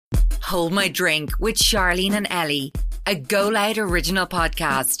Hold My Drink with Charlene and Ellie, a Go Loud original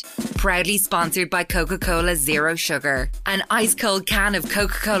podcast, proudly sponsored by Coca-Cola Zero Sugar. An ice cold can of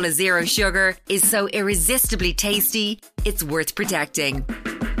Coca-Cola Zero Sugar is so irresistibly tasty, it's worth protecting.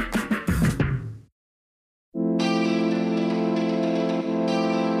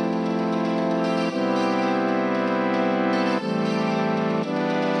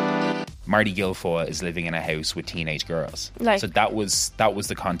 Marty Guilfoyle is living in a house with teenage girls. So that was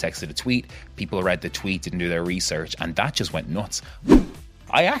the context of the tweet. People read the tweet, didn't do their research, and that just went nuts.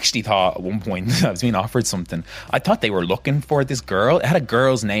 I actually thought at one point I was being offered something. I thought they were looking for this girl. It had a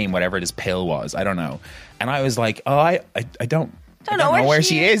girl's name, whatever this pill was. I don't know. And I was like, oh, I don't know where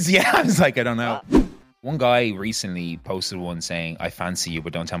she is. Yeah, I was like, I don't know. One guy recently posted one saying, I fancy you,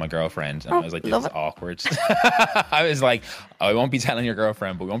 but don't tell my girlfriend. And I was like, this is awkward. I was like, I won't be telling your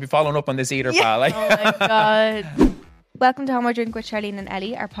girlfriend, but we won't be following up on this either, pal. Like, oh my God. Welcome to Hold My Drink with Charlene and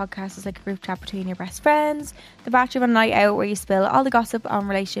Ellie. Our podcast is like a group chat between your best friends, the bathroom and night out where you spill all the gossip on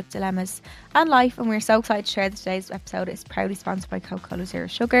relationship dilemmas and life. And we're so excited to share that today's episode is proudly sponsored by Coca-Cola Zero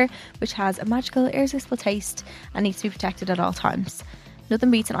Sugar, which has a magical, irresistible taste and needs to be protected at all times. Nothing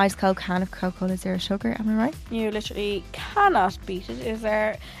beats an ice cold can of Coca-Cola Zero Sugar, am I right? You literally cannot beat it, is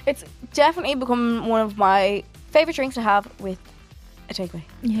there? It's definitely become one of my favourite drinks to have with a takeaway.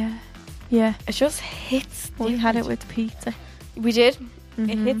 Yeah. Yeah. It just hits. We had it with pizza. We did. Mm-hmm.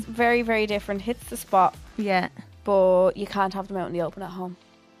 It hits very, very different. Hits the spot. Yeah. But you can't have them out in the open at home.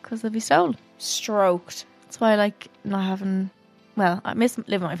 Because they'll be stolen. Stroked. That's why I like not having... Well, I miss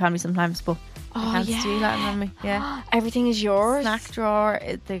living with my family sometimes, but... I can't steal that from me. Yeah. Everything is yours. Snack drawer,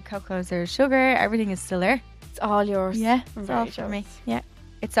 the Coca-Cola Zero Sugar, everything is still there. It's all yours. Yeah, it's all for me. Yeah.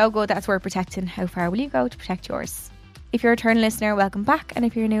 It's so good that's worth protecting. How far will you go to protect yours? If you're a return listener, welcome back. And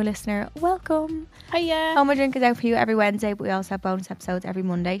if you're a new listener, welcome. Hiya. Hold My Drink is out for you every Wednesday, but we also have bonus episodes every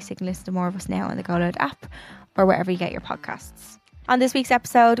Monday, so you can listen to more of us now on the Go Loud app or wherever you get your podcasts. On this week's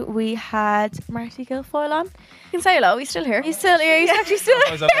episode, we had Marty Guilfoyle on. You can say hello, he's still here. He's still here, he's actually still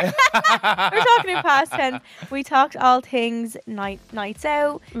here. We're talking in past tense. We talked all things nights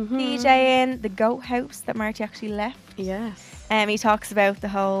out, DJing, the goat house that Marty actually left. Yes. He talks about the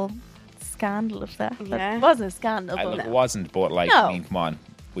whole scandal of that. Yeah. It wasn't a scandal. It wasn't, but like, No. I mean, come on.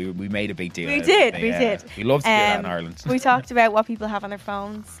 We made a big deal. We did. We love to do that in Ireland. We talked about what people have on their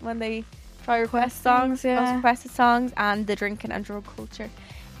phones when they try request songs, most requested songs, and the drinking and drug culture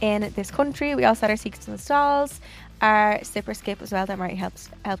in this country. We also had our secrets in the stalls, our sip or skip as well that Marty helped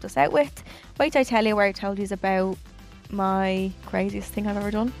us out with. Wait till I tell you where I told you about my craziest thing I've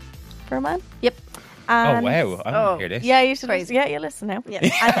ever done for a man. Yep. And wow, I want to hear this. Yeah, you should. Crazy. Yeah, you listen now. Yeah.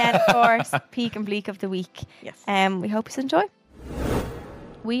 And then of course, peak and bleak of the week. Yes. We hope you enjoy.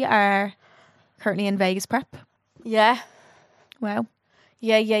 We are currently in Vegas prep. Yeah. Wow.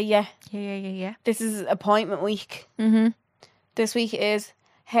 Yeah. This This is appointment week. Mm-hmm. This week is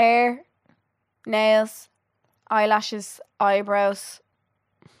hair, nails, eyelashes, eyebrows,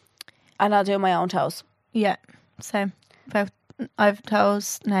 and I'll do my own toes. Yeah, same. I've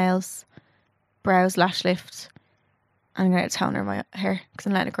toes, nails, brows, lash lift, and I'm going to toner my hair because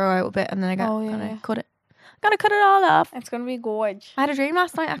I'm letting it grow out a bit, and then I'm going to cut it. I'm going to cut it all off. It's going to be gorge. I had a dream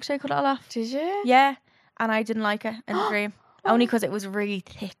last night, actually. I cut it all off. Did you? Yeah, and I didn't like it in the dream. Only because it was really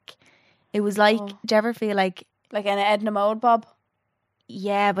thick. It was like, do you ever feel like an Edna Mode bob?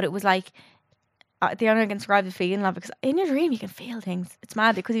 Yeah, but it was like, the only way I can describe the feeling of it, because in your dream you can feel things. It's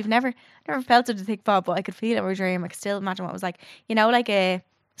mad because you've never felt such a thick bob, but I could feel it in my dream. I could still imagine what it was like. You know, like a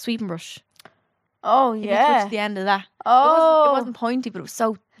sweeping brush. Oh, If yeah. you touched the end of that. Oh. It wasn't pointy, but it was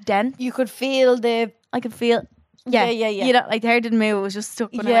so dense. You could feel I could feel... Yeah. You know, like the hair didn't move. It was just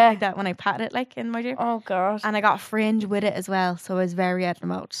stuck when I went like that when I patted it, like in my dream. Oh, God. And I got a fringe with it as well, so I was very Edna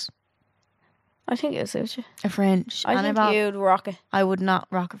Mode. I think it would suit you. A fringe. I think you'd rock it. I would not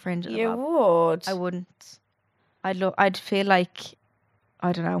rock a fringe in a bob. You would. I wouldn't. I'd feel like,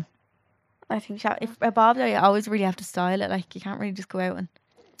 I don't know. I think if a bob though, you always really have to style it. Like you can't really just go out and.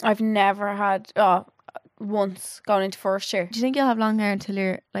 I've never had once going into first year. Do you think you'll have long hair until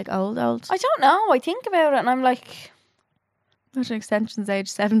you're like old? I don't know. I think about it and I'm like, imagine extensions age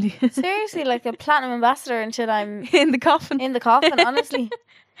 70. Seriously, like a platinum ambassador until I'm in the coffin. Honestly.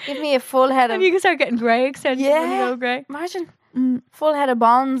 Give me a full head of... And you can start getting grey extensions when you go grey. Imagine. Full head of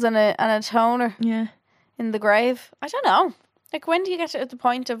bonds and a toner. Yeah. In the grave. I don't know. Like, when do you get to the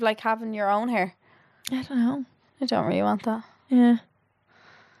point of, like, having your own hair? I don't know. I don't really want that. Yeah.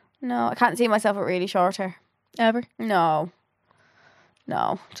 No, I can't see myself with really short hair. Ever? No.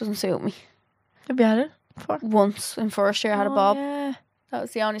 It doesn't suit me. Have you had it before? Once in first year I had a bob. Yeah. That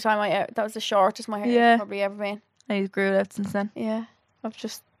was the only time that was the shortest my hair has probably ever been. And you grew it out since then. Yeah. I've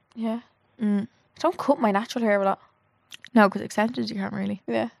just Yeah. Mm. I don't cut my natural hair a lot. No, because extensions you can't really.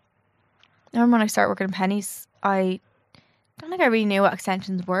 Yeah. I remember when I started working in pennies, I don't think I really knew what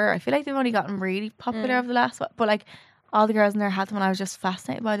extensions were. I feel like they've only gotten really popular over the last one. But like all the girls in there had them and I was just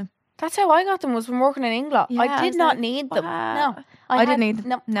fascinated by them. That's how I got them, was from working in England. Yeah, I did not need them. wow. No. I didn't need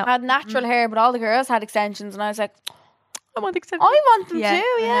them. No. I had natural hair, but all the girls had extensions and I was like, I want extensions. I want them too,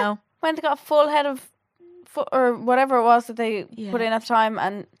 I yeah. know. Went and got a full head of foot or whatever it was that they put in at the time,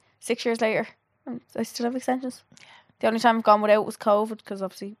 and 6 years later I still have extensions. The only time I've gone without was COVID, because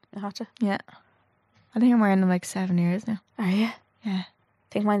obviously I had to. Yeah. I think I'm wearing them like 7 years now. Are you? Yeah. I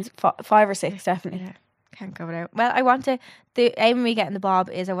think mine's 5 or 6, definitely. Yeah. Can't go without. Well, I want to, the aim of me getting the bob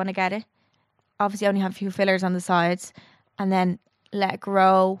is I want to get it. Obviously, I only have a few fillers on the sides and then let it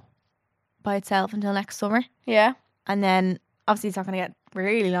grow by itself until next summer. Yeah. And then, obviously, it's not going to get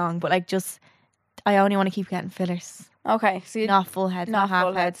really long, but like just, I only want to keep getting fillers. Okay. So not full heads, not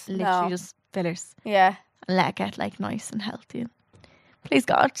half heads, literally no. just fillers. Yeah. And let it get like nice and healthy. Please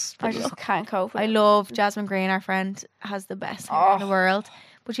God. I just can't cope with I it. love Jasmine Green, our friend, has the best hair in the world.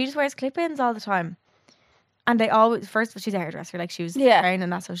 But she just wears clip-ins all the time. And they always, first of all, she's a hairdresser, like she was trained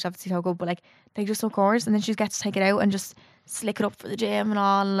and that's how she's obviously so good, but like they just look gorgeous, and then she gets to take it out and just slick it up for the gym and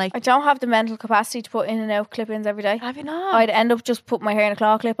all, and like I don't have the mental capacity to put in and out clip-ins every day. Have you not? I'd end up just putting my hair in a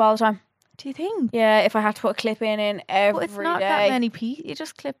claw clip all the time. Do you think? Yeah, if I had to put a clip in every day. But it's not that many pieces. You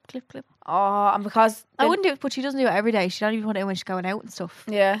just clip. Oh, and because I wouldn't do it, but she doesn't do it every day. She don't even put it in when she's going out and stuff.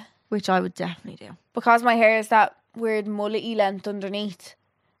 Yeah. Which I would definitely do. Because my hair is that weird mullet-y length underneath,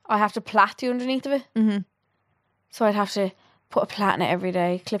 I have to plait the underneath of it. Mm-hmm. So I'd have to put a plait in it every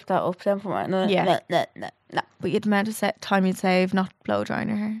day, clip that up, then put my no. But you'd meant to time you'd save, not blow drying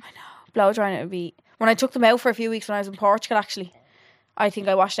your hair. I know. Blow drying it would be, when I took them out for a few weeks when I was in Portugal, actually, I think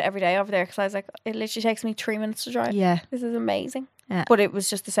I washed it every day over there because I was like, it literally takes me 3 minutes to dry. Yeah. This is amazing. Yeah. But it was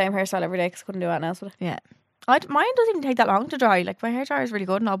just the same hairstyle every day because I couldn't do anything else with it. Yeah. Mine doesn't even take that long to dry. Like my hair dryer is really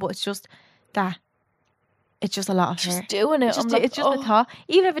good and all, but it's just that. It's just a lot of hair. Just doing it. It's just the thought.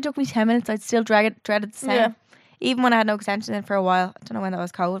 Even if it took me 10 minutes, I'd still dread it the same. Yeah. Even when I had no extensions in for a while, I don't know when that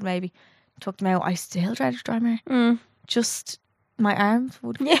was, COVID maybe, took them out, I still dreaded to dry my hair. Just my arms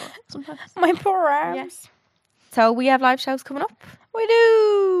would sometimes. My poor arms. Yeah. So we have live shows coming up. We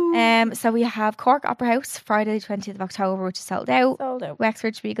do. So we have Cork Opera House Friday the 20th of October, which is sold out.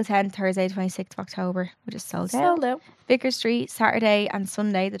 Wexford Spiegel 10 Thursday the 26th of October, which is sold out. Vicar Street Saturday and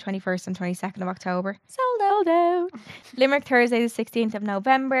Sunday the 21st and 22nd of October. Sold out. Limerick Thursday the 16th of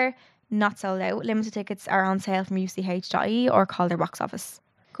November. Not sold out. Limited tickets are on sale from uch.ie or call their box office.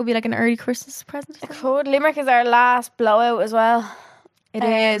 Could be like an early Christmas present. It could. Limerick is our last blowout as well. It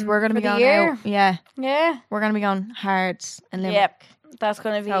is. We're going to be going out. Yeah. Yeah. We're going to be going hard in Limerick. Yep. That's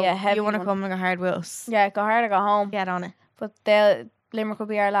going to be a heavy you want to one. come and go hard with us. Yeah, go hard or go home. Get on it. But Limerick will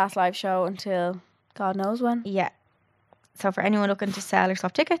be our last live show until God knows when. Yeah. So for anyone looking to sell or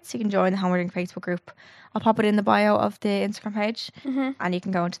swap tickets, you can join the Hammered Facebook group. I'll pop it in the bio of the Instagram page, and you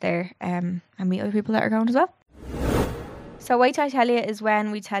can go into there and meet other people that are going as well. So Wait Till I Tell You is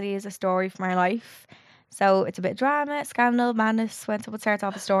when we tell you a story from our life. So it's a bit of drama, scandal, madness, when someone starts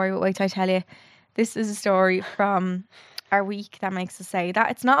off a story, but wait till I tell you. This is a story from our week that makes us say that.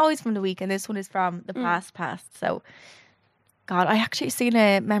 It's not always from the week, and this one is from the past. So, God, I actually seen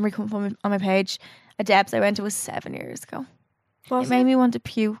a memory come from on my page. A Debs I went to was 7 years ago. It made me want to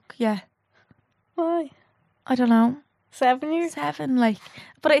puke, yeah. Why? I don't know. 7 years? 7, like.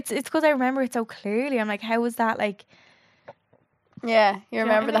 But it's because I remember it so clearly. I'm like, how was that, like... Yeah, you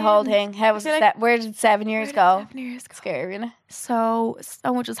remember the whole thing. How was it? Where did 7 years go? 7 years ago. Scary, isn't it? So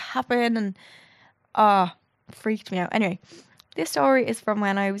much has happened and freaked me out. Anyway, this story is from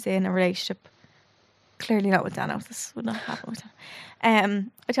when I was in a relationship. Clearly not with Dano. This would not happen with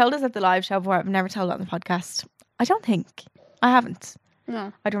him. I told us at the live show before. I've never told it on the podcast. I don't think. I haven't.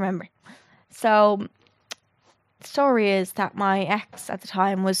 No. I don't remember. So the story is that my ex at the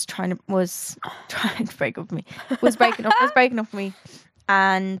time was trying to break up with me. Was breaking up with me,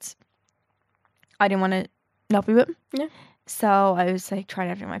 and I didn't want to not be with him. Yeah. So I was like trying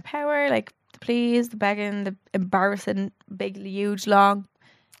everything in my power, like the pleas, the begging, the embarrassing, big, huge, long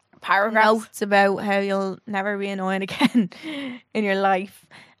paragraphs, notes about how you'll never be annoying again in your life,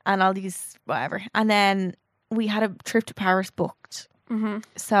 and all these whatever. And then we had a trip to Paris booked.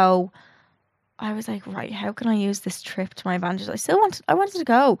 So I was like, right, how can I use this trip to my advantage? I wanted to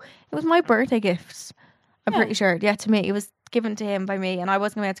go. It was my birthday gift. I'm pretty sure. Yeah, to me. It was given to him by me, and I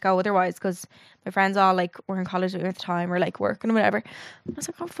wasn't going to go otherwise because my friends all like were in college at the time or like working or whatever. I was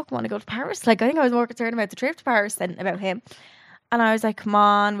like, I don't fucking want to go to Paris. Like, I think I was more concerned about the trip to Paris than about him. And I was like, come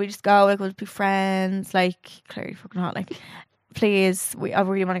on, we just go. Like, we'll be friends. Like, clearly fucking hot. Like, please, I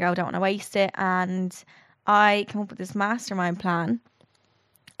really want to go, don't want to waste it. And I came up with this mastermind plan.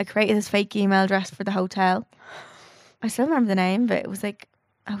 I created this fake email address for the hotel. I still remember the name, but it was like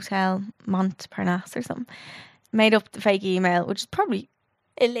Hotel Montparnasse or something. Made up the fake email, which is probably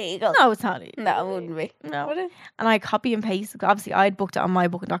illegal. No, it's not illegal. No, it wouldn't be. No. Would it? And I copy and paste. Obviously, I'd booked it on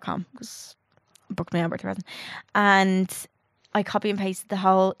mybooking.com because I booked my own birthday present. And I copy and pasted the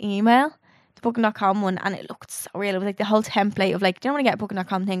whole email, the booking.com one, and it looked so real. It was like the whole template of like, do you know when you get a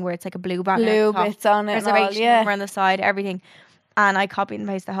booking.com thing where it's like a blue banner? Blue bits on it. Reservation number on the side, everything. And I copied and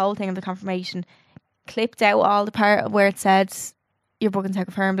pasted the whole thing of the confirmation, clipped out all the part where it said your booking's now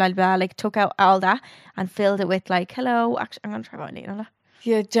confirmed, blah, blah, blah. Like took out all that and filled it with like, hello. Actually, I'm going to try finding all that.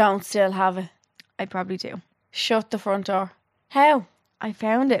 You don't still have it. I probably do. Shut the front door. How? I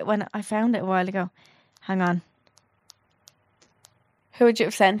found it a while ago. Hang on. Who would you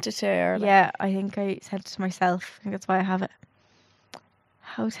have sent it to? Or like? Yeah, I think I sent it to myself. I think that's why I have it.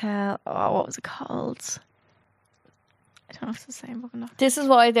 Hotel. Oh, what was it called? I don't know if it's the same book or not. This is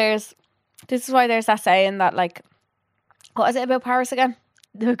why there's that saying that like, what is it about Paris again?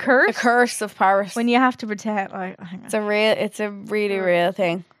 The curse? The curse of Paris. When you have to pretend. Hang on. It's a really real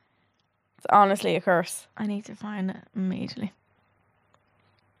thing. It's honestly a curse. I need to find it immediately.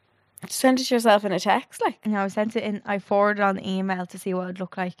 Send it to yourself in a text, like. No, I sent it in. I forwarded on the email to see what it would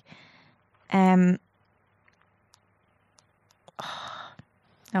look like. No,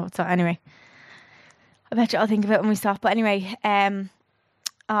 it's not. Anyway, I bet you I'll think of it when we stop. But anyway,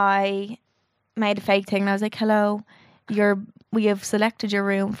 I made a fake thing and I was like, "Hello, we have selected your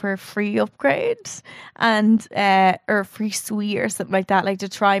room for a free upgrade and or a free suite or something like that, like to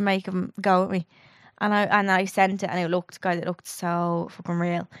try and make them go with me." And I sent it and it looked so fucking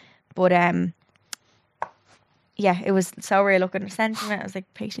real. But yeah, it was so real looking. I sent him it. I was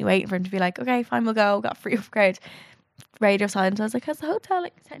like patiently waiting for him to be like, okay, fine, we'll go. Got a free upgrade. Radio silence. I was like, has the hotel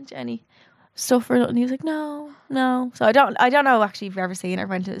like sent you any stuff or nothing? He was like, no. So I don't know actually if you've ever seen it or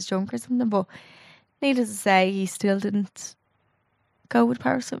went to his drunk or something. But needless to say, he still didn't go with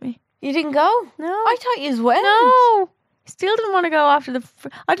Paris with me. You didn't go? No. I thought you went. No. He still didn't want to go after the.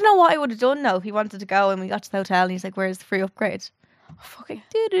 I don't know what I would have done though if he wanted to go and we got to the hotel and he's like, where's the free upgrade? Fucking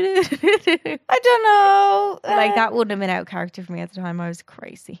I don't know. Like that wouldn't have been out of character for me at the time. I was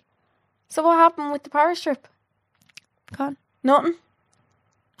crazy. So what happened with the Paris trip? Gone. Nothing.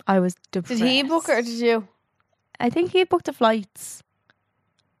 I was depressed. Did he book it or did you? I think he booked the flights.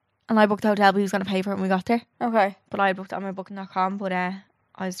 And I booked the hotel, but he was going to pay for it when we got there. Okay. But I booked it on my booking.com, but I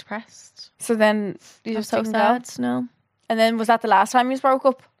was depressed. So then you just so sad. No. And then was that the last time you broke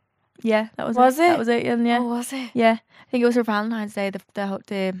up? Yeah, that was it. That was it, yeah. Oh, was it? Yeah. I think it was for Valentine's Day.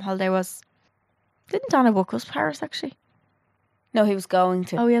 The holiday was. Didn't Donna book us Paris actually? No, he was going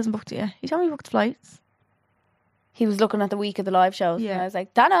to. Oh, he hasn't booked it yet. He told me he booked flights. He was looking at the week of the live shows. Yeah. And I was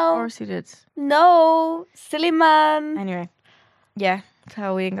like, Dano. Of course he did. No, silly man. Anyway. Yeah.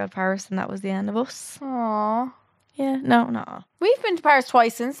 So we didn't go to Paris and that was the end of us. Aww. Yeah. No. We've been to Paris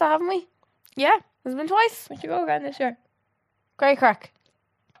twice since that, haven't we? Yeah. Has it been twice? We should go again this year. Great crack.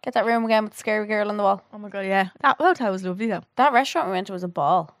 Get that room again with the scary girl on the wall. Oh my god, yeah. That hotel was lovely though. That restaurant we went to was a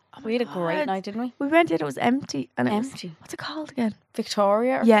ball. Oh we had a great night, didn't we? We went in, it was empty. And it empty. Was, what's it called again?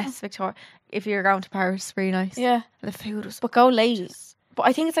 Victoria? Yes, Victoria. If you're going to Paris, it's really nice. Yeah. And the food was... But go late. But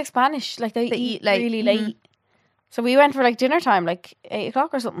I think it's like Spanish. Like they eat late. Really late. Mm-hmm. So we went for like dinner time, like 8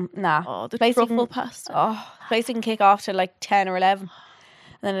 o'clock or something. Nah. Oh, the truffle pasta. Oh, place can kick off to like 10 or 11. And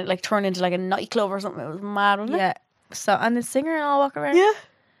then it like turned into like a nightclub or something. It was mad, wasn't it? Yeah. So, and the singer and all walk around. Yeah.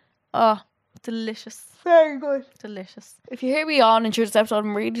 Oh, delicious. Very good. Delicious. If you hear me on and through this episode,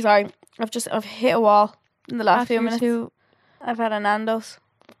 I'm really sorry. I've hit a wall in the last few minutes. I've had a Nando's.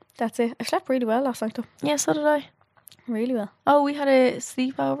 That's it. I slept really well last night though. Yeah, so did I. Really well. Oh, we had a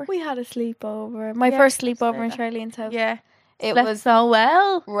sleepover. My first sleepover in Charlene's house. Yeah. It Slept was so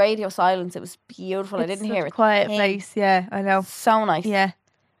well. Radio silence. It was beautiful. I didn't hear it. Quiet place. Yeah, I know. So nice. Yeah.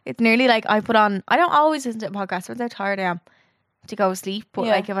 It's nearly like I put on... I don't always listen to a podcast. Depends how tired I am to go to sleep. But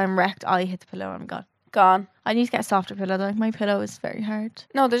like if I'm wrecked, I hit the pillow and I'm gone. I need to get a softer pillow though. My pillow is very hard.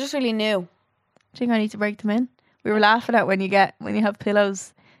 No, they're just really new. Do you think I need to break them in? We were laughing at when you have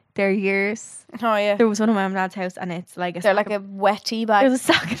pillows, they're years. Oh yeah. There was one of my mum and dad's house and it's like they're like a wet tea bag. There's a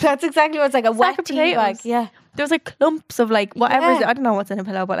sack. That's exactly what it's like, a wet tea bag. Yeah. There was like clumps of like whatever. I don't know what's in a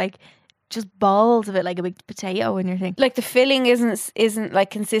pillow, but like just balls of it, like a big potato in your thing. Like the filling isn't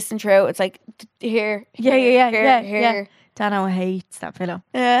like consistent throughout. It's like here. Yeah. Dano hates that pillow.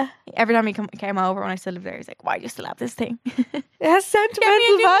 Yeah. Every time he came over when I still lived there, he's like, "Why do you still have this thing?" It has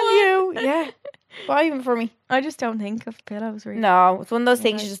sentimental value. Yeah. Buy them for me. I just don't think of pillows really. No, it's one of those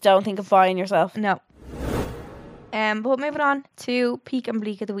things you just don't think of buying yourself. No. But moving on to peak and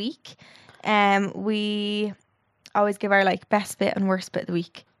bleak of the week. We always give our like best bit and worst bit of the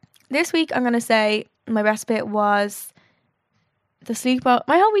week. This week I'm gonna say my best bit was the sleepover.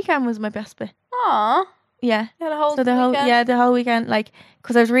 My whole weekend was my best bit. Aww. Yeah. The whole the whole weekend, like,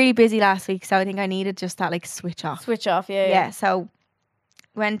 because I was really busy last week, so I think I needed just that like switch off. Yeah. So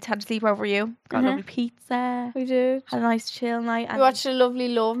went had a sleepover. You got a lovely pizza. We did. Had a nice chill night. We watched a lovely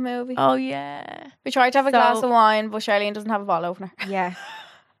love movie. Oh yeah. We tried to have a glass of wine, but Charlene doesn't have a bottle opener. Yeah.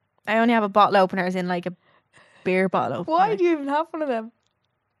 I only have a bottle opener, as in like a beer bottle opener. Why do you even have one of them?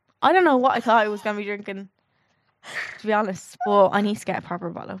 I don't know what I thought I was going to be drinking, to be honest, but I need to get a proper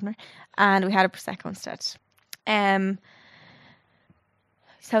bottle opener. And we had a Prosecco instead.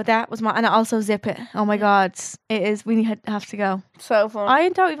 So that was and also Zip It. Oh my God, it is. We have to go. So fun. I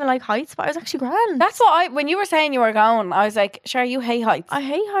don't even like heights, but I was actually grand. That's what when you were saying you were going, I was like, Char, you hate heights. I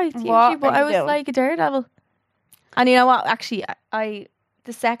hate heights usually, but I was like a daredevil. And you know what? Actually,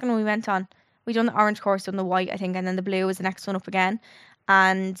 the second one we went on, we done the orange course, done the white, I think, and then the blue was the next one up again.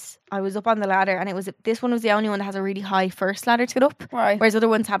 And I was up on the ladder, and this one was the only one that has a really high first ladder to get up. Right. Whereas other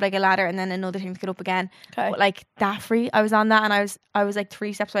ones have like a ladder and then another thing to get up again. Okay. But like that free, I was on that, and I was like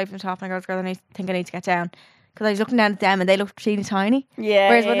 3 steps away from the top, and I go, girl, I think I need to get down, because I was looking down at them and they looked really tiny. Yeah.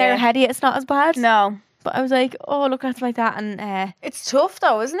 Whereas when they're ahead of you, it's not as bad. No. But I was like, oh, looking at them like that, and it's tough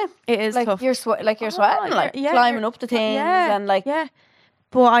though, isn't it? It is like tough. You're sweating, climbing up the things, and like. Yeah.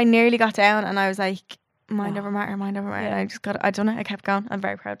 But I nearly got down, and I was like, mind over matter. And I done it. I kept going. I'm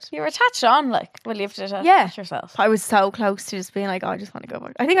very proud. You were attached on, like, well, you have to attach yourself. I was so close to just being like, oh, I just want to go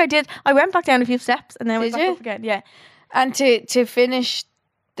back. I think I did. I went back down a few steps and then went back up again. Yeah. And to finish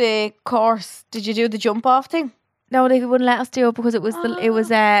the course, did you do the jump off thing? No, they wouldn't let us do it because it was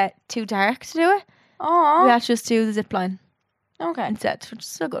too dark to do it. Oh. We had to just do the zip line. Okay. Instead, which is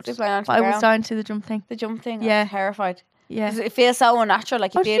so good. Zip line I was down to the jump thing. The jump thing. Yeah. I was terrified. Yeah. Because it feels so unnatural.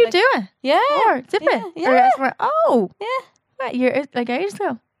 Like you did feel you do it? Yeah. Or zip it? Yeah. Oh. Yeah. Wait, you're like ages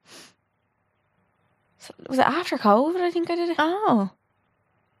ago. So, was it after COVID? I think I did it. Oh.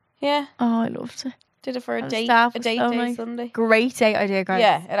 Yeah. Oh, I loved it. Did it for a date. A date so day nice. Sunday. Great date idea, guys.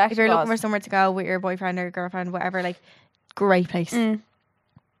 Yeah, it actually if you're looking was. for somewhere to go with your boyfriend or girlfriend, whatever, like, great place.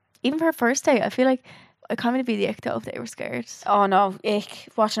 Even for a first date, I feel like I kind of be the ick though if they were scared. Oh no, ick.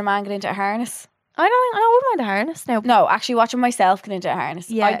 Watching a man get into a harness. I wouldn't mind a harness now. No, actually watching myself get into a harness.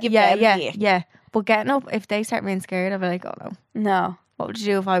 I'd give them the ick. Yeah. But getting up, if they start being scared, I'd be like, oh no. No. What would you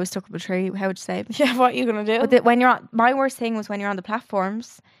do if I was stuck up a tree? How would you save me? Yeah, what are you going to do? But when you're on, my worst thing was when you're on the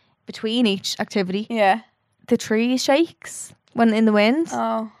platforms between each activity. Yeah. The tree shakes when in the wind.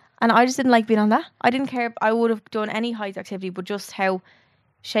 Oh. And I just didn't like being on that. I didn't care. I would have done any height activity, but just how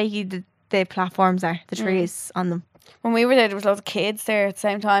shaky the platforms are, the trees on them. When we were there was loads of kids there at the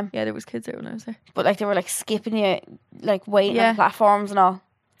same time. Yeah, there was kids there when I was there. But like they were like skipping you, like waiting on the platforms and all.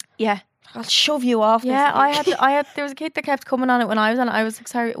 Yeah. I'll shove you off. Yeah, there was a kid that kept coming on it when I was on it. I was like,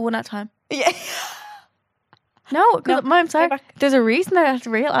 sorry, one at a time. Yeah. No, I'm sorry. There's a reason that that's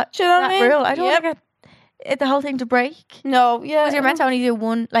real. Do you know what I mean? Real. I don't want to get the whole thing to break. No, yeah. Because you're meant to only do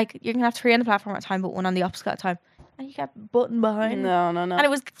one, like you can have 3 on the platform at a time, but 1 on the opposite at a time. And you kept butting behind. No. And it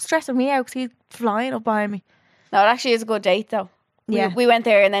was stressing me out because he's flying up behind me. No, it actually is a good date though. Yeah. We went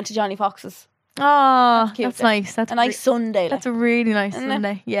there and then to Johnny Fox's. Oh, that's nice. That's a nice Sunday. That's a really nice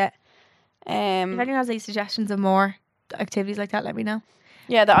Sunday. Yeah. If If anyone has any suggestions of more activities like that, let me know.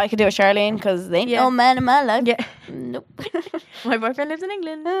 Yeah, that I could do with Charlene because they ain't no man in my life. Yeah. Nope. My boyfriend lives in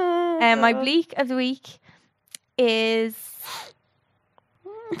England. My bleak of the week is...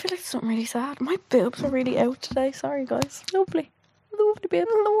 I feel like it's something really sad. My boobs are really out today. Sorry, guys. Lovely babe.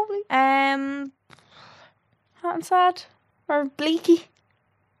 Lovely. Hot and sad. Or bleaky.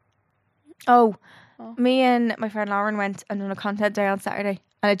 Oh, me and my friend Lauren went and done a content day on Saturday,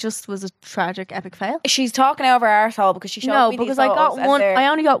 and it just was a tragic, epic fail. She's talking over our arsehole because she showed me these I got one. I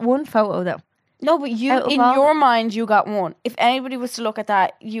only got one photo though. No, but your mind, you got one. If anybody was to look at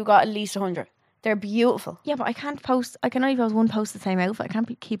that, you got at least 100. They're beautiful. Yeah, but I can't post. I can only post one post the same outfit. I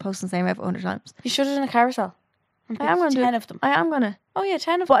can't keep posting the same outfit 100 times. You should have done a carousel. I am going to 10 of them. I am gonna. Oh yeah,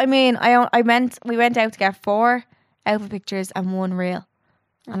 10 of them. But I mean, I meant we went out to get 4 outfit pictures and 1 reel,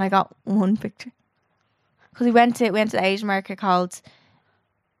 and I got 1 picture. Because we went to the Asian market called,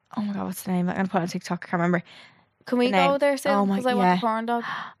 oh my god, what's the name? I'm gonna put it on TikTok. I can't remember. Can we go there soon? Oh my, because I want the corn dog.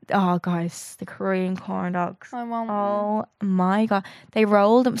 Oh guys, the Korean corn dogs. I want one. Oh my god, they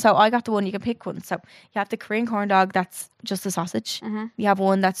rolled them. So I got the one, you can pick one. So you have the Korean corn dog that's just the sausage. Mm-hmm. You have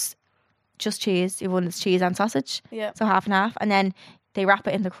one that's just cheese. You have one that's cheese and sausage. Yeah. So half and half, and then they wrap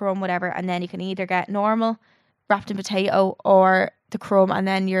it in the crumb, whatever, and then you can either get normal wrapped in potato or the crumb, and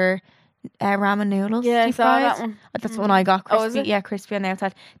then your ramen noodles. Yeah, I deep saw fried. that one. That's the one I got. Oh, is Crispy. it? Yeah, crispy on the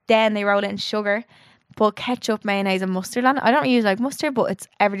outside. Then they roll it in sugar. But ketchup, mayonnaise, and mustard on it. I don't use like mustard, but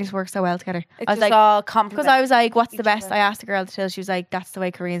everything works so well together. It's I was just like, all because compliment. I was like, what's the each best? other. I asked the girl till she was like, that's the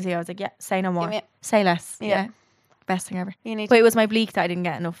way Koreans eat. I was like, yeah, say no more. me- Say less. Yeah. Yeah. Best thing ever. You need But to. it was my bleak that I didn't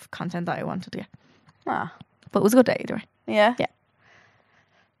get enough content that I wanted to get. Ah, But it was a good day either way. yeah. Yeah.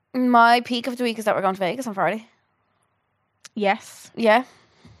 My peak of the week is that we're going to Vegas on Friday. Yes. Yeah.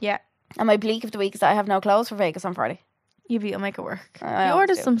 Yeah. And my bleak of the week is that I have no clothes for Vegas on Friday. You'll make it work. I I always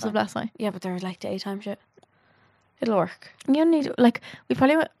ordered do, some so. stuff last night. Yeah, but they're like daytime shit. It'll work. You need, like, we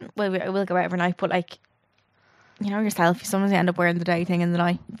probably, we'll go out every night, but like, you know yourself, you sometimes end up wearing the day thing in the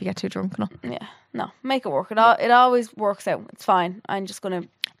night if you get too drunk enough. Yeah. No, make it work. It always works out. It's fine. I'm just going to...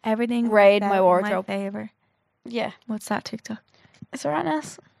 Everything Raid works my out in wardrobe. favour. Yeah. What's that TikTok? Is there anything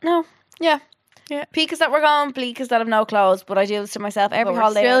else? No. Yeah. Yeah. Peak is that we're going. Bleak is that I've no clothes. But I do this to myself every But we're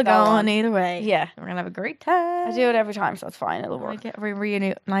holiday. still I go going on. either way. Yeah. We're going to have a great time. I do it every time, so it's fine. It'll I work. get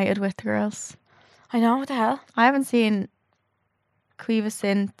reunited with the girls. I know. What the hell? I haven't seen Quiva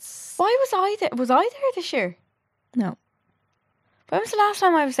since... Why was I there? Was I there this year? No. When was the last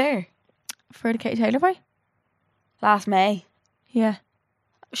time I was there? For the Katie Taylor boy? Last May. Yeah.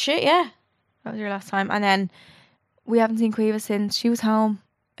 Shit, yeah. That was your last time. And then we haven't seen Quiva since she was home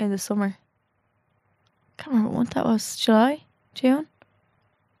in the summer. Can't remember what month that was. July? June?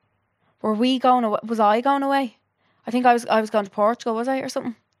 Were we going away? Was I going away? I think I was going to Portugal, was I, or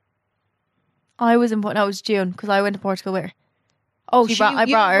something? I was in... No, it was June because I went to Portugal with her. Oh, I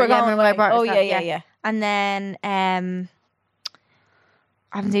brought her. were Yeah, going remember I away. brought her Oh, to that, yeah. And then I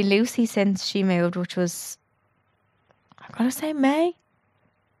haven't seen Lucy since she moved, which was, I'm going to say May.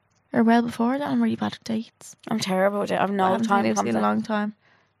 Or well before that. I'm really bad at dates. I'm terrible with it. I've I no haven't time seen Lucy in a concept. long time.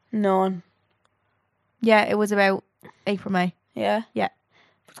 None. Yeah, it was about April, May. Yeah. Yeah.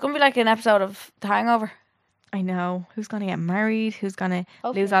 It's going to be like an episode of The Hangover. I know. Who's going to get married? Who's going to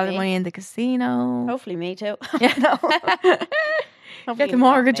Hopefully lose all the me. money in the casino? Hopefully me too. Yeah. No. Get the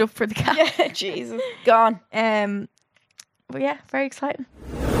mortgage up for the cat. Yeah, Jesus. Gone. But yeah, very exciting.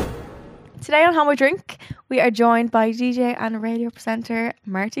 Today on How I Drink, we are joined by DJ and radio presenter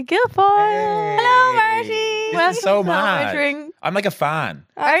Marty Guilfoyle. Hello, Marty. This is so to How I mad. Drink. I'm like a fan.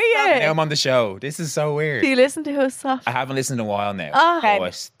 Are you? Now I'm on the show. This is so weird. Do you listen to us stuff? I haven't listened in a while now. Oh. Okay.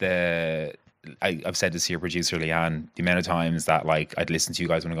 But I've said this to your producer Leanne, the amount of times that like I'd listen to you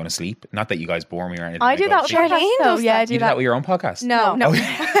guys when I'm going to sleep. Not that you guys bore me or anything. I do that with "Shit, podcasts, Charlene though. does Yeah, I you do do that that. with your own podcast? No. Oh. no,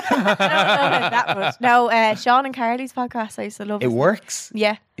 not that much. No, Sean and Carly's podcast, I used to love It works.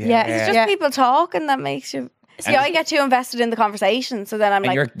 Yeah. Yeah. Yeah. It's It's just people talking that makes you... See, And- I get too invested in the conversation, so then I'm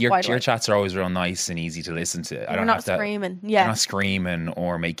And like... your why do I- chats are always real nice and easy to listen to. I You're don't not have to. screaming. You're Yeah. not screaming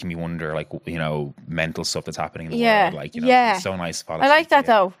or making me wonder, like, you know, mental stuff that's happening in the Yeah. world. Like, you know, Yeah. it's so nice to follow. I like that,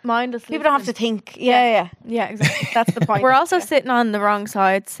 though. Mindless. People don't have to think. Yeah. Yeah, exactly. That's the point. We're also sitting on the wrong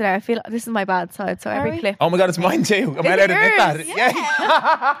sides today. I feel this is my bad side, so every we? clip. Oh my God, it's mine too. Am I it allowed to admit yours?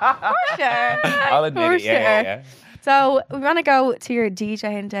 that? Yeah. I'll admit For it. Yeah. sure. So we want to go to your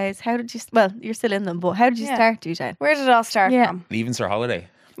DJing days. How did you? Well, you're still in them, but how did you Yeah. start DJing? Where did it all start Yeah. from? Leaving Sir Holiday.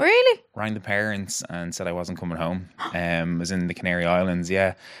 Really? Rang the parents and said I wasn't coming home. I was in the Canary Islands,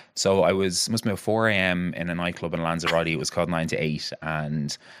 yeah. So must have been 4 a.m. in a nightclub in Lanzarote. It was called 9 to 8,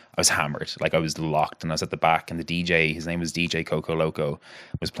 and I was hammered. Like I was locked, and I was at the back. And the DJ, his name was DJ Coco Loco,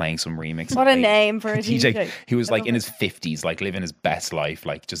 was playing some remix. What a name for a DJ. He was like in his 50s, like living his best life,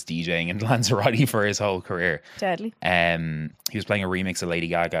 like just DJing in Lanzarote for his whole career. Deadly. He was playing a remix of Lady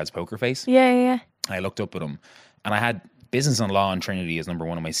Gaga's Poker Face. Yeah. I looked up at him, and I had business and law and Trinity as number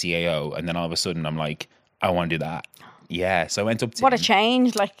one on my CAO, and then all of a sudden I'm like, I want to do that. Yeah, so I went up to What a him,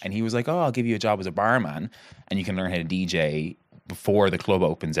 change. Like, and he was like, oh, I'll give you a job as a barman, and you can learn how to DJ before the club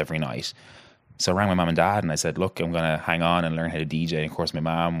opens every night. So I rang my mum and dad, and I said, look, I'm going to hang on and learn how to DJ. And of course, my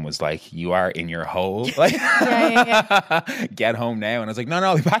mum was like, you are in your hole. Like, get home now. And I was like, no,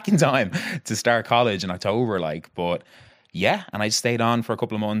 I'll be back in time to start college in October. Like, but yeah, and I stayed on for a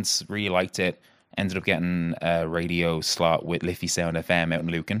couple of months, really liked it. Ended up getting a radio slot with Liffey Sound FM out in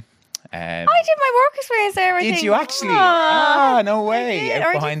Lucan. I did my work experience there, I Did think. you actually? No way. did. Out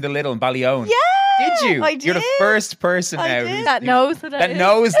Or behind the little in Ballyone. Yeah. Did you? I You're the did. first person I now did. That knows that. that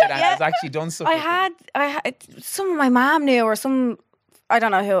knows it and has actually done something. I had some of my mom knew, or some, I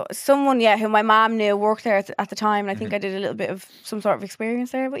don't know who, someone, who my mom knew worked there at the time. And I think I did a little bit of some sort of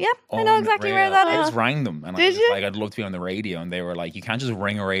experience there. But yeah, I know exactly where that I is. just rang them and I Did was you? like, I'd love to be on the radio. And they were like, you can't just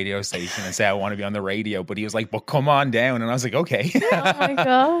ring a radio station and say, I want to be on the radio. But he was like, but come on down. And I was like, okay. Oh my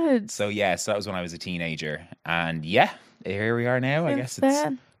god. So that was when I was a teenager. And yeah, here we are now. I guess it's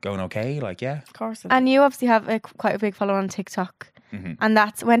then. going okay. Like, yeah. Of course. And you obviously have quite a big following on TikTok. And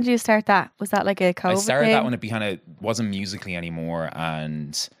that's, when did you start that? Was that like a COVID I started thing? that when it wasn't Musical.ly anymore,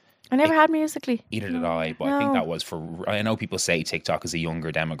 and I never had Musical.ly. Either did I, but I think that was for, I know people say TikTok is a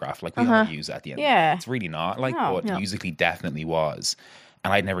younger demographic, like we all use it at the end. Yeah. It's really not, like, but Musical.ly definitely was.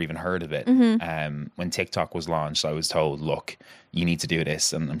 And I'd never even heard of it. When TikTok was launched, I was told, look, you need to do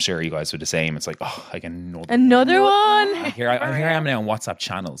this. And I'm sure you guys were the same. It's like, oh, like another one. And here I am now on WhatsApp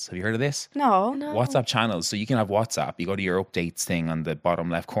channels. Have you heard of this? No. WhatsApp channels. So you can have WhatsApp. You go to your updates thing on the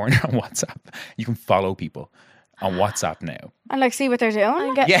bottom left corner on WhatsApp. You can follow people on WhatsApp now. And like see what they're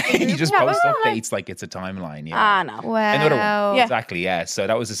doing? You just post updates like it's a timeline. Yeah. No. Wow. Another one. Yeah. Exactly, yeah. So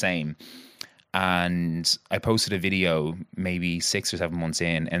that was the same. And I posted a video maybe 6 or 7 months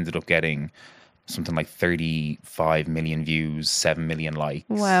in, ended up getting something like 35 million views, 7 million likes.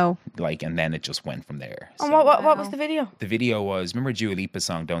 Wow. Like, and then it just went from there. And so, what was the video? The video was, remember Dua Lipa's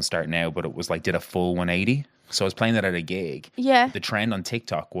song Don't Start Now, but it was like, did a full 180. So I was playing that at a gig. Yeah. The trend on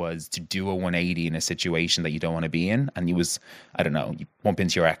TikTok was to do a 180 in a situation that you don't want to be in. And you bump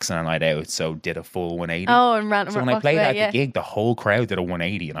into your ex on a night out, so did a full 180. Oh, and ran. So when I played that at the gig, the whole crowd did a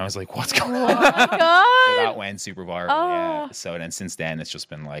 180. And I was like, what's going on? Oh my God. So that went super viral, yeah. So then since then, it's just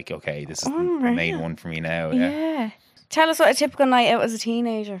been like, okay, this is the main one for me now. Yeah. Tell us what a typical night out as a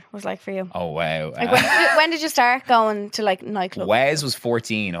teenager was like for you. Oh, wow. Like when did you start going to like nightclubs? Wes was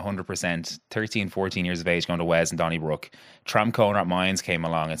 14, 100%. 13, 14 years of age going to Wes and Donnybrook. Tramco at Mines came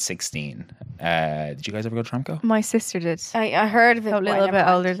along at 16. Did you guys ever go to Tramco? My sister did. I heard of it. A little bit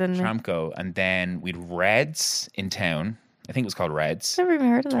older than me. Tramco. And then we'd Reds in town. I think it was called Reds. Never even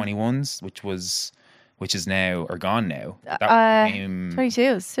heard of that. 21s, which is now, or gone now. That became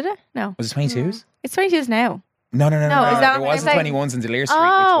 22s, did it? No. Was it 22s? It's 22s now. No. Is that there wasn't 21s in Delir Street,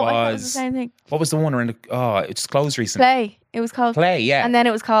 Oh, which I thought it was was the same thing. What was the one around it's closed recently. Play. It was called Play, yeah. And then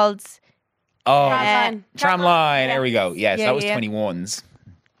it was called Tramline. There we go. Yes, Yeah, that was yeah. 21s.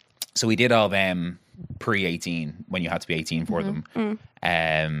 So we did all them pre-18 when you had to be 18 for them.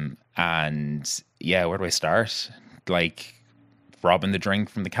 And yeah, where do I start? Like robbing the drink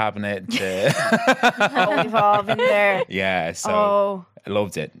from the cabinet to evolving there. Yeah, so I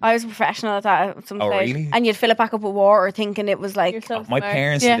loved it. I was a professional at that at some stage. Really? And you'd fill it back up with water thinking it was like My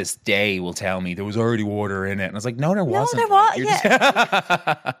parents to this day will tell me there was already water in it. And I was like, no, there wasn't. there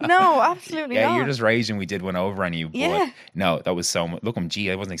was. No, absolutely not. Yeah, you're just raging we did one over on you. But Yeah. no, that was so much. Look, I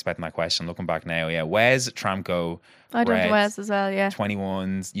wasn't expecting that question. Looking back now, yeah. Wes, Tramco, I did Reds, Wes as well, yeah.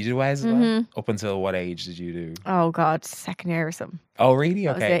 21s. You did Wes as well? Up until what age did you do? Oh God, second year or something. Oh, really?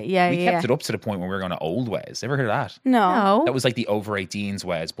 That was Okay. it. Yeah, we yeah. kept it up to the point when we were going to old Wes. Ever heard of that? No. That was like the over 18s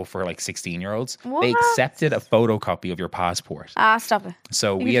Wes, but for like 16-year-olds. What? They accepted a photocopy of your passport. Stop it.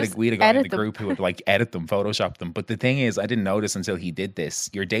 So You we could had just a guy in edit the them. group who would like edit them, Photoshop them. But the thing is, I didn't notice until he did this.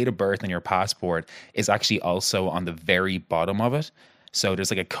 Your date of birth and your passport is actually also on the very bottom of it. So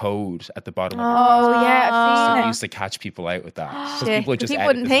there's like a code at the bottom of it. Oh, yeah, So I've we seen it. used to catch people out with that. Because Yeah, people would just people edit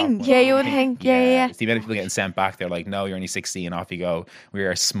wouldn't the top think. one. Yeah, you wouldn't think. Yeah. The amount of people getting sent back, they're like, no, you're only 16, off you go. We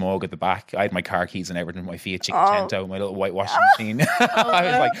were smug at the back. I had my car keys and everything, my Fiat Cinquecento, my little white washing machine. I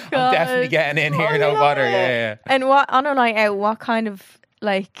was like, God. I'm definitely getting in here, no bother. Yeah. And what on a night out, what kind of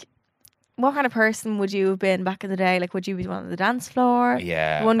person would you have been back in the day? Like, would you be one on the dance floor?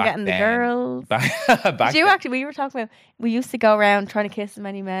 Yeah. The one back getting the then. girls? Back Did you then. actually, we were talking about, we used to go around trying to kiss as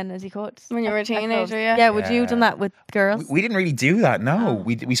many men as you could. When you were a teenager, yeah. Yeah, would you have done that with girls? We didn't really do that. No,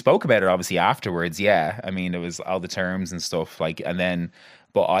 we spoke about it obviously afterwards. Yeah, I mean, it was all the terms and stuff like, and then,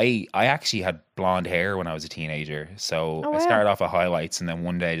 but I actually had blonde hair when I was a teenager. So I started off at highlights, and then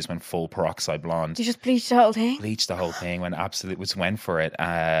one day I just went full peroxide blonde. Did you just bleach the whole thing? Bleached the whole thing. Went for it.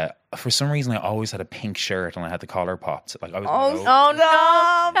 For some reason, I always had a pink shirt and I had the collar popped. Like I was. Oh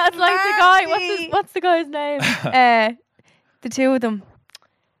no, that's like the guy. What's the guy's name? The two of them.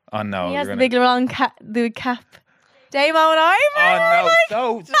 Oh no, He has the big long cap. Damo and Ivor.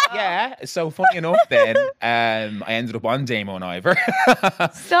 Oh no! So funny enough, then I ended up on Damo and Ivor.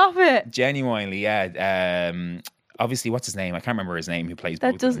 Stop it! Genuinely, yeah. Obviously, what's his name? I can't remember his name. Who plays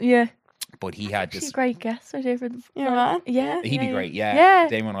That both does, of them. yeah. But he had She's this. a great guest. I do for the. Yeah. Yeah. He'd be great, yeah. Yeah.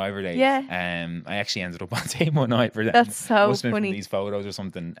 Damon Ivor days. Yeah. I actually ended up on Damon Ivor. That's so Must have been funny. from these photos or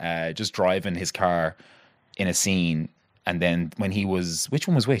something. Just driving his car in a scene, and then when he was, which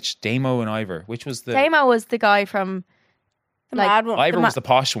one was which? Damo and Ivor. Which was the? Damo was the guy from. The mad one. Ivor was the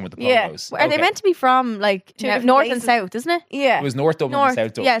posh one with the Yeah. polos. Are they meant to be from like different north places. and south, isn't it? Yeah. It was North Dublin and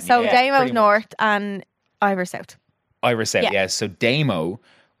South Dublin. Yeah, so Damo's pretty much. north and Ivor south. Ivor said, Yeah. yeah. So Damo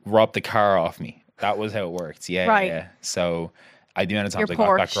robbed the car off me. That was how it worked. Yeah, Right. yeah. So The amount of times Your I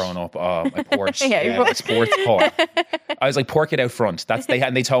got that porch. growing up. Oh, my porch. Yeah, sports porch. I was like, pork it out front.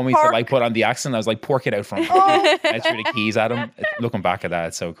 They told me to like put on the accent. I was like, pork it out front. I threw the keys at him. Looking back at that,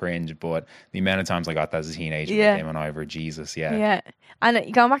 it's so cringe. But the amount of times I got that as a teenager, with him and Ivor, Jesus, Yeah.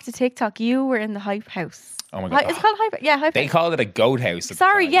 And going back to TikTok, you were in the Hype House. Oh my God. It's called Hype. Yeah, Hype They House. called it a goat house.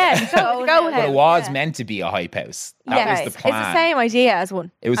 Sorry, Goat House. But it was meant to be a hype house. That was the plan. It's the same idea as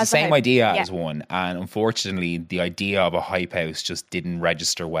one. It was the same idea as one. And unfortunately, the idea of a hype house just didn't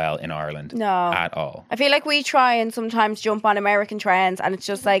register well in Ireland at all. I feel like we try and sometimes jump on American trends, and it's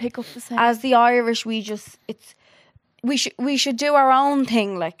just like, pick up the same. as the Irish, we should do our own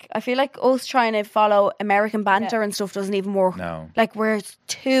thing. Like, I feel like us trying to follow American banter and stuff doesn't even work. No. Like, we're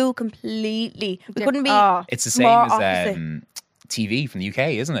too completely. We couldn't be. It's the same as TV from the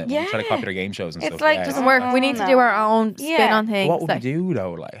UK, isn't it? Yeah. We try to copy their game shows and It's stuff. like, It doesn't work. We need to do our own spin on things. What would we do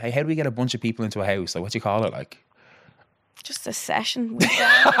though? Like, hey, how do we get a bunch of people into a house? Like, what do you call it? Like, just a session.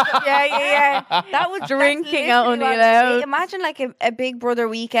 yeah. That was Drinking only allowed. Imagine like a Big Brother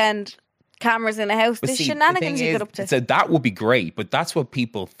weekend. Cameras in a house. The shenanigans you get up to. So that would be great, but that's what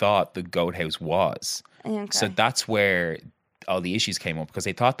people thought the goat house was. Okay. So that's where all the issues came up, because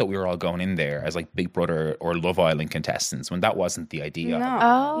they thought that we were all going in there as like Big Brother or Love Island contestants, when that wasn't the idea. No.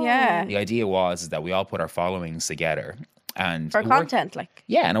 Oh. Yeah. The idea was that we all put our followings together. And For content, like.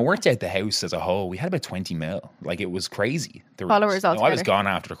 Yeah, and it worked out the house as a whole. We had about 20 mil. Like, it was crazy. Followers I was altogether. gone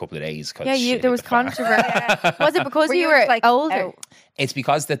after a couple of days. There was controversy. Was it because you were like older? It's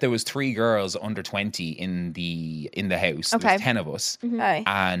because that there was 3 girls under 20 in the house. Okay. There was 10 of us. Aye.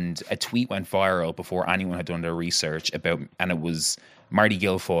 And a tweet went viral before anyone had done their research about, and it was, Marty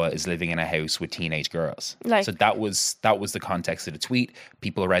Guilfoyle is living in a house with teenage girls. Like. So that was the context of the tweet.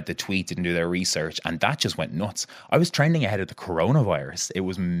 People read the tweet, didn't do their research, and that just went nuts. I was trending ahead of the coronavirus. It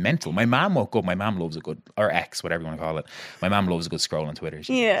was mental. My mom woke up. My mom loves a good, or X, whatever you want to call it. My mom loves a good scroll on Twitter.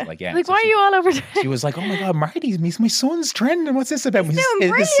 Like, So why are you all over there? she was like, oh my God, my son's trending. What's this about?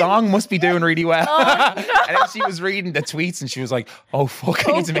 His song must be doing really well. And then she was reading the tweets and she was like, oh fuck,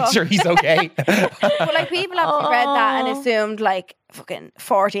 I need to make sure he's okay. But like, people have read that and assumed like fucking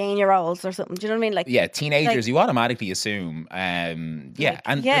 14-year-olds or something. Do you know what I mean? Like, yeah, teenagers, you automatically assume. And the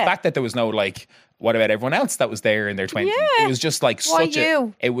fact that there was no like, what about everyone else that was there in their 20s? It was just like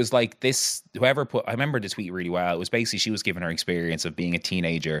it was like this, I remember the tweet really well. It was basically, she was giving her experience of being a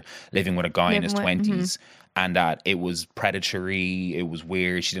teenager, living with a guy in his 20s, and that it was predatory, it was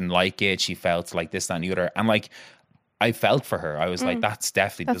weird, she didn't like it, she felt like this, that, and the other. And like, I felt for her. I was like, that's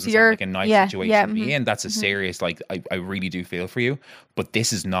definitely doesn't sound like a nice situation to be in. That's a serious, like, I really do feel for you. But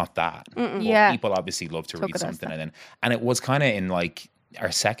this is not that. Well, people obviously love to read something. And it was kind of in like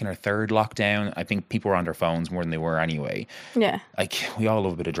our second or third lockdown. I think people were on their phones more than they were anyway. Yeah. Like, we all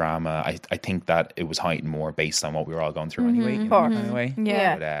love a bit of drama. I think that it was heightened more based on what we were all going through anyway. Anyway.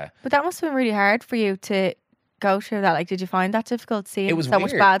 Yeah. But that must have been really hard for you to go through that. Like, did you find that difficult, seeing so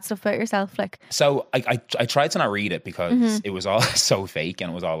much bad stuff about yourself? Like, so I tried to not read it because it was all so fake and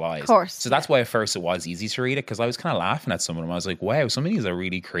it was all lies. Of course. So that's why at first it was easy to read it, because I was kind of laughing at some of them. I was like, wow, some of these are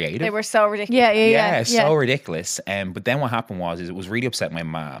really creative. They were so ridiculous. Yeah, so ridiculous. But then what happened was it was really upset my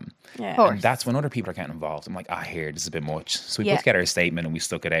mom. Yeah. And that's when other people are getting involved. I'm like, here, this is a bit much. So we put together a statement and we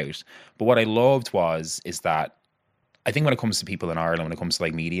stuck it out. But what I loved is that I think when it comes to people in Ireland, when it comes to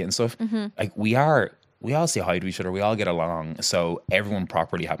like media and stuff, like we all say hi to each other. We all get along. So everyone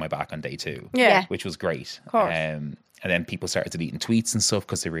properly had my back on day 2. Yeah. Which was great. Of course. And then people started deleting tweets and stuff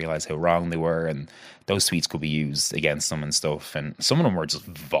because they realised how wrong they were. And those tweets could be used against them and stuff. And some of them were just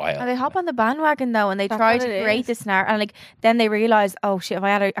vile. And they hop on the bandwagon though, and they try to create this narrative. And like, then they realise, oh shit, if I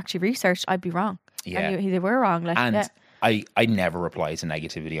had actually researched, I'd be wrong. Yeah. And they were wrong. Like, and I never replied to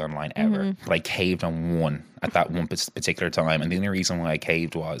negativity online ever. But I caved on one at that one particular time. And the only reason why I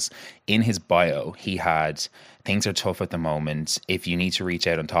caved was in his bio, he had, things are tough at the moment. If you need to reach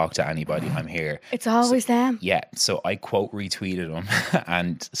out and talk to anybody, I'm here. It's always them. Yeah. So I quote retweeted him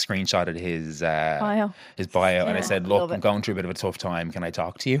and screenshotted his bio. And I said, look, I'm going through a bit of a tough time. Can I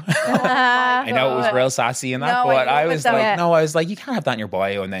talk to you? I know it was real sassy and that, but I was like, you can't have that in your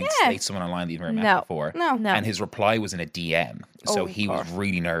bio and then state someone online that you've never met before. No. And his reply was in a DM. So he was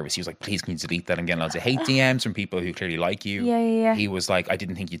really nervous. He was like, please, can you delete that? I'm getting loads of hate DMs from people who clearly like you. Yeah. He was like, I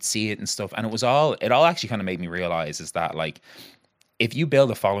didn't think you'd see it and stuff. And it all actually kind of made me realize is that like, if you build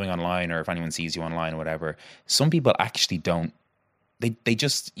a following online or if anyone sees you online or whatever, some people actually don't,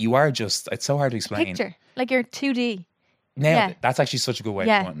 you are just, it's so hard to explain. Picture, like you're 2D. Now, that's actually such a good way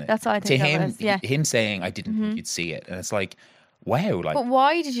of putting it. That's what I think. To him saying, I didn't think you'd see it. And it's like, wow, like. But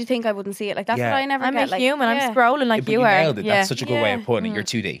why did you think I wouldn't see it? Like that's what I never I'm get. a human. I'm scrolling like but you you are. nailed it. That's such a good way of putting it. You're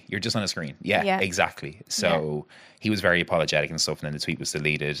 2D. You're just on a screen. Yeah. Exactly. So he was very apologetic and stuff, and then the tweet was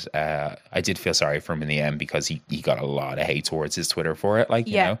deleted. I did feel sorry for him in the end because he got a lot of hate towards his Twitter for it, like,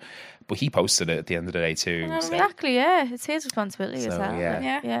 you know. But he posted it at the end of the day too. So. Exactly, it's his responsibility as well.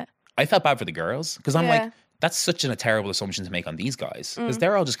 Yeah. I felt bad for the girls because I'm like, that's such a terrible assumption to make on these guys because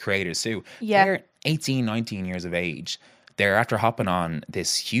they're all just creators too. Yeah. They're 18, 19 years of age. They're after hopping on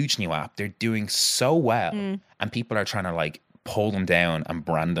this huge new app. They're doing so well, and people are trying to like pull them down and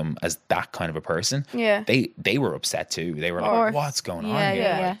brand them as that kind of a person. Yeah, they were upset too. They were like, "What's going on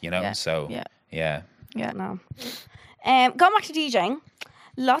here?" Like, you know. So yeah. No. Going back to DJing,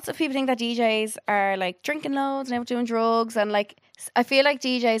 lots of people think that DJs are like drinking loads and out doing drugs, and like I feel like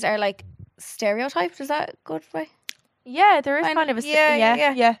DJs are like stereotyped. Is that a good way? Yeah, there is kind of a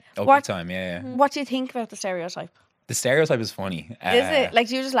yeah. What time? Yeah. What do you think about the stereotype? The stereotype is funny. Is it? Like,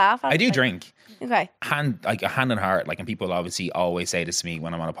 do you just laugh at it? I do drink. Okay. Hand on heart. Like, and people obviously always say this to me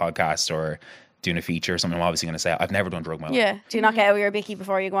when I'm on a podcast or doing a feature or something. I'm obviously going to say, I've never done drug in my life. Yeah. Do you not get out your bicky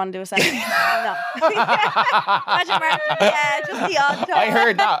before you go on and do a session? No. Imagine Martin. Yeah, just the odd time. I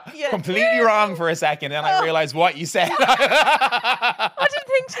heard that completely wrong for a second, and I realised what you said. What did you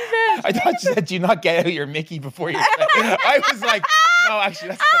think she said? I thought you said, do you not get out your Mickey before you say it? I was like, no,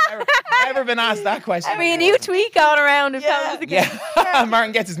 actually, I've never been asked that question. I mean, you tweet going around if that was the case. Yeah.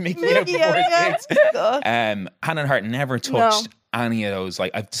 Martin gets his Mickey out before he gets hand on heart, never touched any of those.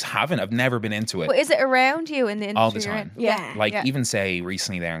 Like, I've never been into it. But is it around you in the industry? All the time. Yeah. Like, even say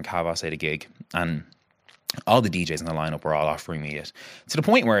recently there in Cavas, I had a gig, and all the DJs in the lineup were all offering me it, to the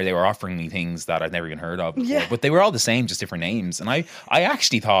point where they were offering me things that I'd never even heard of before, but they were all the same, just different names. And I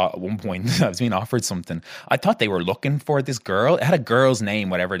actually thought at one point I was being offered something. I thought they were looking for this girl. It had a girl's name,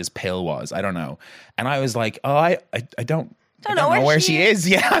 whatever this pill was. I don't know. And I was like, oh, I don't know where she is.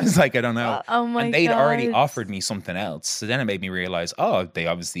 Yeah, I was like, I don't know. Oh my god! And they'd already offered me something else. So then it made me realize, oh, they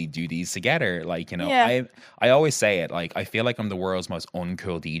obviously do these together. Like, you know, I always say it. Like, I feel like I'm the world's most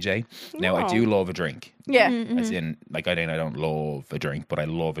uncool DJ. Now, I do love a drink. Yeah. As in, like, I don't love a drink, but I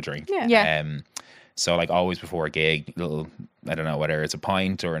love a drink. Yeah. So, like, always before a gig, little, I don't know, whether it's a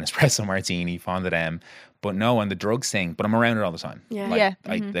pint or an espresso martini, fond of them. But no, on the drugs thing, but I'm around it all the time. Yeah.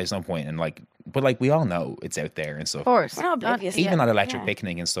 Like, there's no point in, like, but like we all know it's out there and stuff. Of course. We're not oblivious. Even at Electric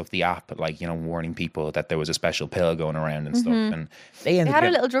Picnic and stuff, the app, like, you know, warning people that there was a special pill going around and stuff. And they had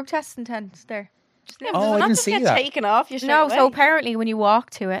a little drug testing tent there. I didn't see that. Taken off. You no, so apparently when you walk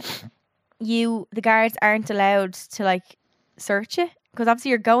to it, the guards aren't allowed to like search it. Because obviously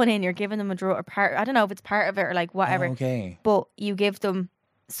you're going in, you're giving them a drug or part. I don't know if it's part of it or like whatever. Okay. But you give them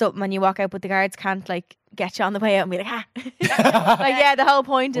something when you walk out, but the guards can't like get you on the way out and be like, like, the whole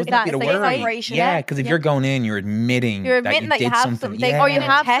point is that it's like vibration. Yeah, because if you're going in, you're admitting that you did have something. Or you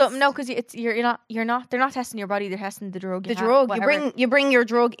have something. No, because you're not. They're not testing your body. They're testing the drug. You bring your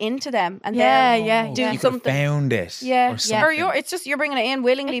drug into them, and do something. Found it. Or it's just you're bringing it in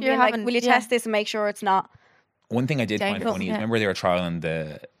willingly. Being like, will you test this and make sure it's not? One thing I did find funny is remember they were trialing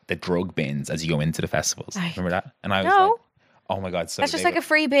the drug bins as you go into the festivals. Remember that? And I was like, oh my god! So that's just like a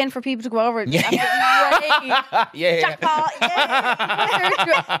free bin for people to go over. Yeah. Jackpot!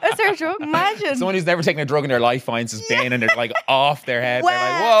 Yeah. That's their drug. Imagine someone who's never taken a drug in their life finds this bin and they're like off their head. Wow. They're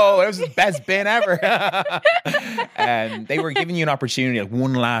like, "Whoa, that was the best bin ever!" And they were giving you an opportunity, like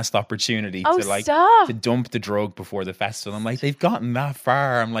one last opportunity to dump the drug before the festival. I'm like, they've gotten that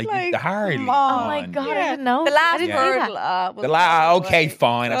far. I'm like hardly. Oh my god! I didn't know. The last hurdle. Okay,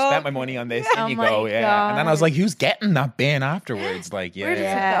 fine. I've spent my money on this. In you go. Yeah. And then I was like, who's getting that bin afterwards? Like, where does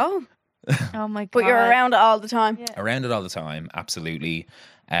it go? Oh my god! But you're around it all the time. Around it all the time, absolutely.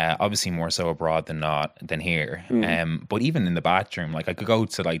 Obviously more so abroad than here. But even in the bathroom, like I could go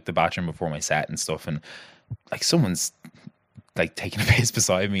to like the bathroom before my set and stuff, and like someone's like taking a piss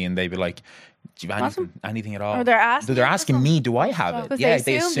beside me, and they'd be like, "Do you have anything at all?" Or they're asking me, "Do I have it?" Yeah,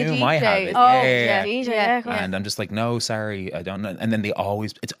 they assume I have it. Yeah. And I'm just like, "No, sorry, I don't know." And then it's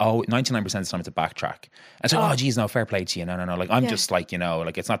always 99% of the time it's a backtrack. And so, "Oh, geez, no, fair play to you. No. Like I'm just like, you know,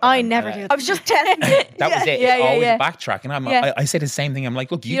 like it's not." I never do. I was just telling you. That was it. It's always a backtrack, and I say the same thing. I'm like,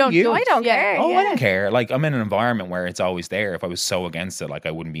 "Look, you. I don't care. Oh, I don't care. Like I'm in an environment where it's always there. If I was so against it, like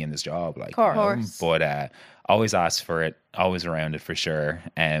I wouldn't be in this job. Like, of course. But always ask for it. Always around it for sure.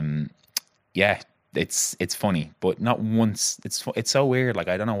 It's funny, but not once. It's so weird. Like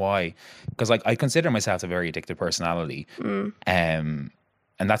I don't know why, because like I consider myself a very addictive personality, and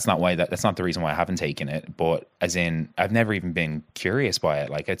that's not why. That's not the reason why I haven't taken it. But as in, I've never even been curious by it.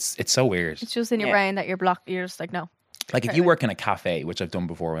 Like it's so weird. It's just in your brain that you're blocked. You're just like no. Like if you work in a cafe, which I've done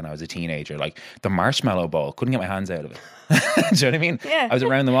before when I was a teenager, like the marshmallow bowl, couldn't get my hands out of it. Do you know what I mean? Yeah. I was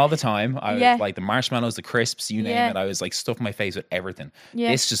around them all the time. I was like the marshmallows, the crisps, you name it. I was like stuffing my face with everything.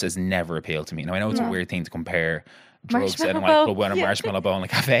 This just has never appealed to me. Now I know it's a weird thing to compare drugs and like a marshmallow bowl in a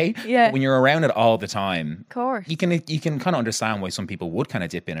cafe. But when you're around it all the time, Of course. you can kind of understand why some people would kind of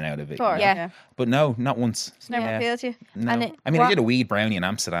dip in and out of it. Sure, Yeah. But no, not once. It's never appealed to you. No. And I mean, I did a weed brownie in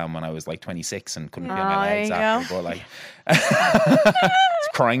Amsterdam when I was like 26 and couldn't feel my legs there you after. But like, I was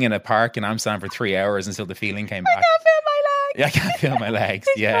crying in a park in Amsterdam for 3 hours until the feeling came back. Yeah, I can't feel my legs.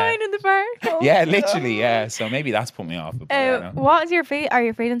 Yeah, Crying in the park. yeah, literally. Yeah, so maybe that's put me off. But, What is are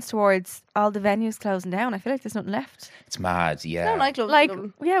your feelings towards all the venues closing down? I feel like there's nothing left. it's mad. Yeah, No nightclubs. Like,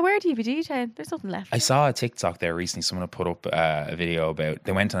 where do you be DJing? There's nothing left. I saw a TikTok there recently. Someone had put up a video about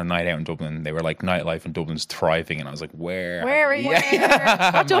they went on a night out in Dublin. They were like, nightlife in Dublin's thriving, and I was like, where? Where are you?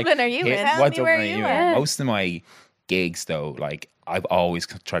 What Dublin are you in? Tell What me Dublin where are you you are. in? Most of my gigs, though, like I've always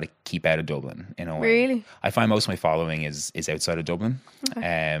tried to keep out of Dublin in a way. Really? I find most of my following is outside of Dublin.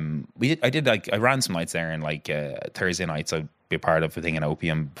 I ran some nights there, and like Thursday nights I'd be a part of a thing in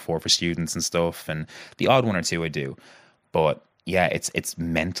Opium before for students and stuff, and the odd one or two I do, but. Yeah, it's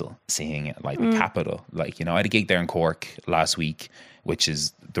mental seeing it, like the capital. Like, you know, I had a gig there in Cork last week, which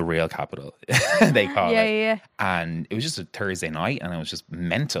is the real capital, they call it. Yeah. And it was just a Thursday night, and it was just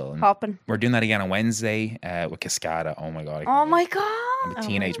mental. And Hopping. we're doing that again on Wednesday with Cascada. Oh my god! Oh my god. And the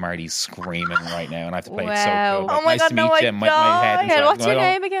teenage Marty's screaming right now, and I have to play Wow. it so cool. Oh my Nice God, to no, meet I you. My head. Yeah, what's your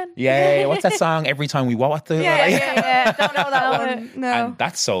name again? Yeah, what's that song? Every time we walk the Yeah. Don't know that one. No. And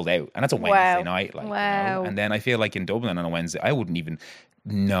that's sold out, and that's a Wednesday night. Like, Wow. you know? And then I feel like in Dublin on a Wednesday, I wouldn't even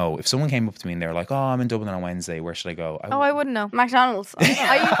know if someone came up to me and they were like, "Oh, I'm in Dublin on a Wednesday. Where should I go?" I wouldn't know. McDonald's. I used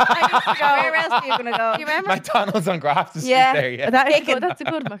to go. Where else are you gonna go? Do you remember? McDonald's on Grafton Street Yeah. there. Yeah. That's a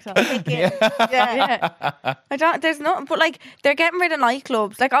good McDonald's. Yeah. I don't. There's nothing. But like they're getting rid of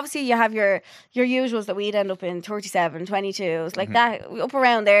nightclubs. Like obviously you have your usuals that we'd end up in 37, 22s, like that up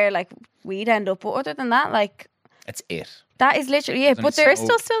around there. Like we'd end up. But other than that, like That's it. that is literally it. Isn't But it there's so-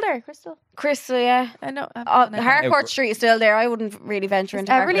 Crystal's still there. Crystal, yeah. I know. Harcourt Street is still there. I wouldn't really venture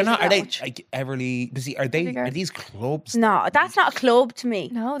into Everly They're Harcourt. not. Are they much. like Everly? Are these clubs? No, that's not a club to me.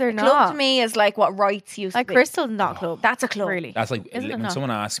 No, they're A not. club to me is like what Rights used Like to be. Crystal's not a club. That's a club. Really. That's like Isn't it when not?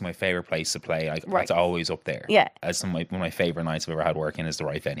 someone asks my favorite place to play, like Right. that's always up there. Yeah. As one of my favorite nights I've ever had working is the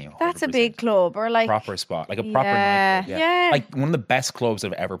right venue. That's a 100%. big club. Or like proper spot, like a proper Yeah. nightclub. Yeah. Like one of the best clubs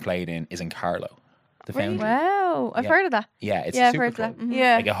I've ever played in is in Carlow, the Foundry. Wow. I've Yeah. heard of that. Yeah, it's Yeah, a I've super heard club. that. Mhm.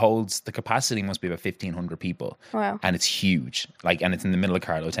 Yeah. Like it holds, the capacity must be about 1,500 people. Wow. And it's huge. Like, and it's in the middle of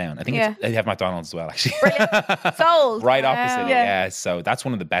Carlow town. I think Yeah. they have McDonald's as well, actually. sold. Right opposite it. Yeah. Yeah. So that's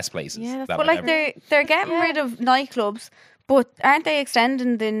one of the best places. Yeah, that's that But I've like ever- they're getting rid of nightclubs, but aren't they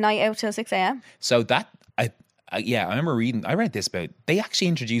extending the night out till 6 a.m? So that I remember I read this about, they actually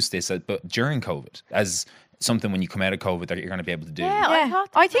introduced this but during COVID as something when you come out of COVID that you're going to be able to do. Yeah.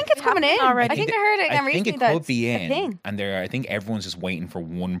 I think it's coming in. already. I think I heard it again I think recently. it could that be it's a thing in, and I think everyone's just waiting for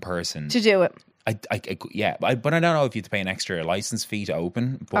one person to do it. but I don't know if you have to pay an extra license fee to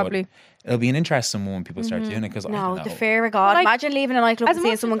open. But Probably. it'll be an interesting one when people start doing it because I No, don't know. the fear of God. Like, Imagine leaving a nightclub as and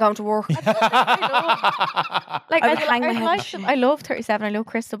seeing much someone going to work. Like I would hang my head. I love 37. I love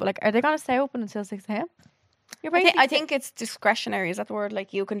Crystal, but like, are they going to stay open until 6 a.m? You're I think it's discretionary. Is that the word?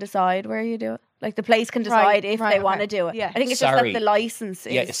 Like you can decide where you do it. Like the place can decide Right, if right, they want to okay. do it. Yeah. I think it's Sorry. just that the license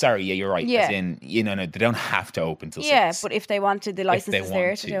is. You're right. Yeah. As in, they don't have to open till Yeah, 6. but if they wanted, the If license they is there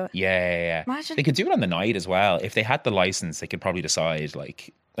want to do it. Yeah. Imagine. They could do it on the night as well. If they had the license, they could probably decide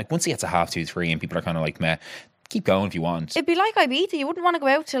like once it gets to 2:30, 3 and people are kind of like, meh, keep going if you want. It'd be like Ibiza. You wouldn't want to go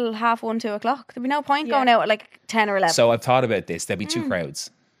out till 1:30, 2 o'clock. There'd be no point going out at like 10 or 11. So I've thought about this. There'll be two crowds.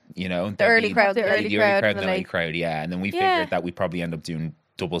 The early crowd, the early crowd and and the the late late. crowd, yeah. And then we figured that we'd probably end up doing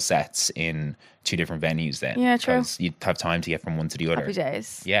double sets in 2 different venues then. Yeah, true. Because you'd have time to get from one to the other. Happy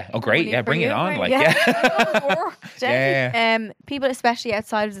days. Yeah. Oh, great. Only Yeah, for bring it you, on. right? Like, Yeah. yeah. People, especially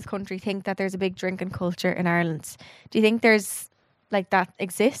outside of this country, think that there's a big drinking culture in Ireland. Do you think there's like that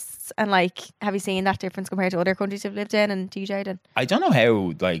exists? And like, have you seen that difference compared to other countries you've lived in and DJ'd in? I don't know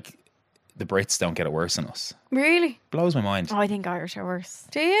how, like, the Brits don't get it worse than us. Really? Blows my mind. Oh, I think Irish are worse.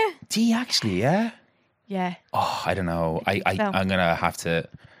 Do you? Do you actually, yeah? Yeah. Oh, I don't know. So. I'm going to have to...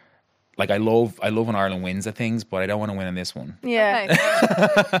 Like, I love when Ireland wins at things, but I don't want to win in this one. Yeah.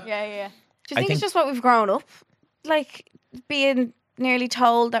 Yeah. Do you think think- it's just what we've grown up? Like being nearly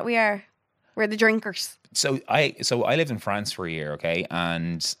told that we're the drinkers. So I lived in France for a year, okay,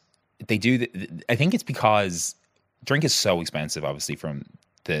 and they do. I think it's because drink is so expensive, obviously, from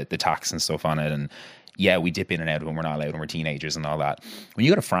the tax and stuff on it, and yeah, we dip in and out when we're not allowed when we're teenagers and all that. When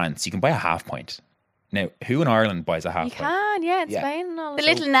you go to France, you can buy a half pint Now, who in Ireland buys a half You pint? can, yeah, in Spain and all. The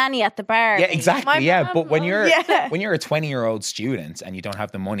little nanny at the bar. Yeah, exactly. Yeah, but when you're yeah. when you're a 20-year-old student and you don't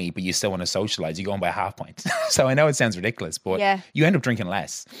have the money, but you still want to socialize, you go and buy a half pint. So I know it sounds ridiculous, but you end up drinking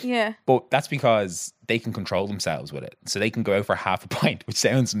less. Yeah. But that's because they can control themselves with it. So they can go out for half a pint, which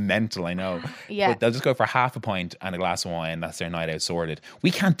sounds mental, I know. Yeah. But they'll just go for half a pint and a glass of wine. That's their night out sorted.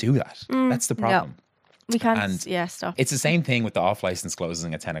 We can't do that. That's the problem. No. We can't, And stop. It's the same thing with the off-license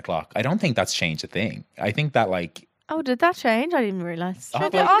closing at 10 o'clock. I don't think that's changed a thing. I think that like... Oh, did that change? I didn't realise.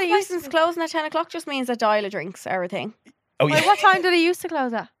 The off-license closing at 10 o'clock just means a dial of drinks are a thing. Oh, yeah. Wait, what time did they used to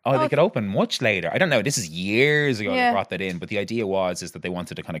close at? Oh, they could open much later. I don't know. This is years ago they brought that in. But the idea is that they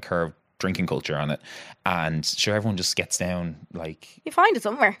wanted to kind of curb drinking culture on it. And sure, everyone just gets down like... You find it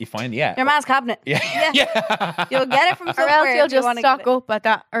somewhere. You find, yeah. Your man's cabinet. Yeah. You'll get it from somewhere. Or else you'll just stock up at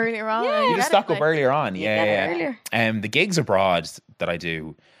that earlier on. Yeah. You just stock up earlier on. Yeah. Earlier. The gigs abroad that I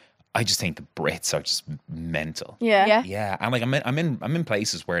do, I just think the Brits are just mental. Yeah. Yeah. And like I'm in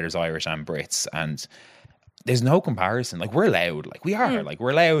places where there's Irish and Brits, and there's no comparison. Like we're loud. Like we are. Like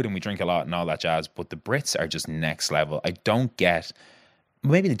we're loud and we drink a lot and all that jazz. But the Brits are just next level. I don't get...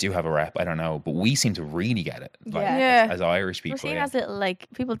 Maybe they do have a rep, I don't know, but we seem to really get it, like, as Irish people. We're seen as little, like,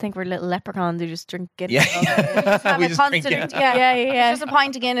 people think we're little leprechauns who just drink Guinness. We just drink, It's just a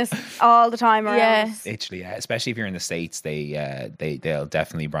pint of Guinness all the time around. Yeah. Literally, especially if you're in the States, they'll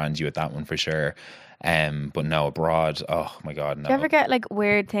definitely brand you at that one for sure. But no, abroad, oh my God, no. Do you ever get like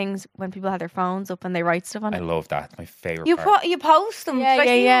weird things when people have their phones up and they write stuff on it? I love that. My favourite part. You post them. Yeah.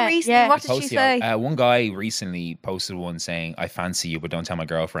 What did she say? One guy recently posted one saying, I fancy you, but don't tell my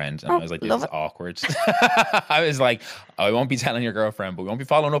girlfriend. And I was like, this is awkward. I was like, I won't be telling your girlfriend, but we won't be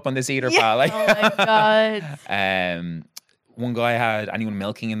following up on this either, pal. Like, oh my God. One guy had anyone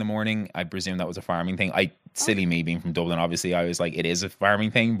milking in the morning. I presume that was a farming thing. Silly me being from Dublin, obviously I was like, it is a farming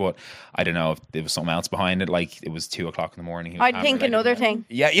thing, but I don't know if there was something else behind it. Like it was 2 o'clock in the morning. I'd think another thing.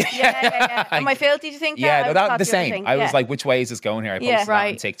 Yeah. Am I filthy to think that? Yeah, that the same. I was like, which way is this going here? I posted that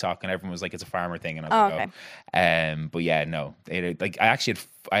on TikTok and everyone was like, it's a farmer thing, and I was like, okay. But yeah, no. I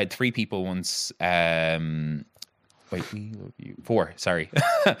had 3 people once. Wait, we love you. 4, sorry.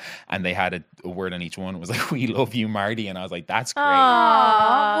 And they had a word on each one. It was like, we love you, Marty. And I was like, that's great.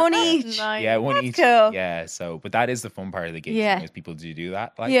 Aww, one each. Nice. Yeah, one each. Cool. Yeah, but that is the fun part of the gig. Yeah. Is people do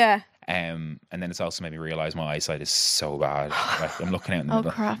that. Like, and then it's also made me realize my eyesight is so bad. Like, I'm looking out in the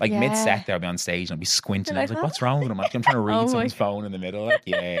middle. Crap, like mid-set there, I'll be on stage and I'll be squinting. I was like, what's wrong with him? Like, I'm trying to read someone's phone in the middle. Like,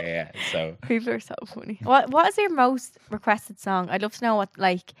 yeah. So people are so funny. What is your most requested song? I'd love to know what,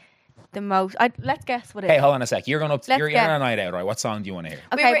 like, the most. Let's guess what it is. Hey, hold on a sec. You're going up. You're on a night out, right? What song do you want to hear?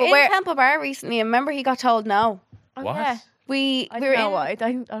 Okay, we were in Temple Bar recently, and remember he got told no. Oh, what? Yeah. We I were don't know in. why. I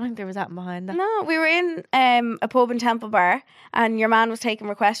don't think there was that behind that. No, we were in a pub in Temple Bar, and your man was taking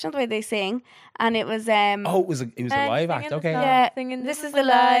requests the way they sing, and it was it was a live act. Okay. Yeah, singing this is the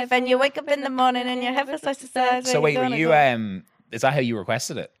live, and you wake up in the morning and your head feels like the stars. So wait, were you is that how you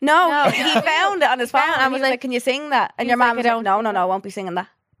requested it? No, he found it on his phone and was like, "Can you sing that?" And your man was like, "No, I won't be singing that."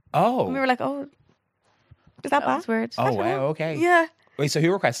 Oh. And we were like, "Oh, is that bad?" Weird. Oh wow, okay. Yeah. Wait, so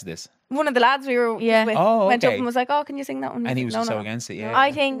who requested this? One of the lads we were with went up and was like, "Oh, can you sing that one?" And he was so against it. Yeah.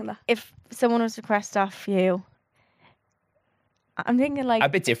 I think if someone was to request off you, I'm thinking like a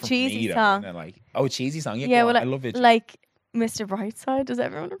bit different cheesy from me, song. Though, like cheesy song. Yeah, well, I love it. Like Mr. Brightside. Does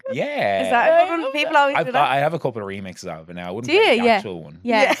everyone request? Yeah. Is that a good one? People always do that. I have a couple of remixes of it now. I wouldn't Do play you? the actual one.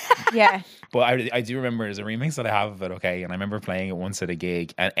 Yeah. Yeah. But I do remember there's a remix that I have of it, okay? And I remember playing it once at a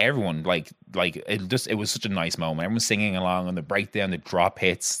gig, and everyone like it was such a nice moment. Everyone's singing along on the breakdown, the drop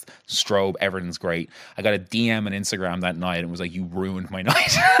hits, strobe, everything's great. I got a DM on Instagram that night and it was like, you ruined my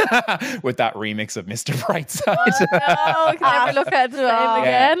night with that remix of Mr. Brightside. Oh, no, I can never look at it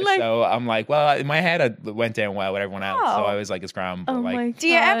again. Like, so I'm like, well, in my head it went down well with everyone else. So I was like, it's grand. But like, do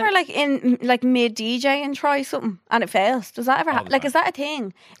you ever like in like mid DJ and try something and it fails? Does that ever happen? Like, is that a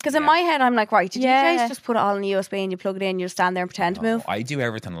thing? Because in my head I'm like, right, DJs just put it all in the USB and you plug it in, you just stand there and pretend to move. I do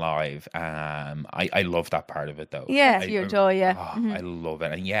everything live. I love that part of it though. Yeah, you enjoy, I love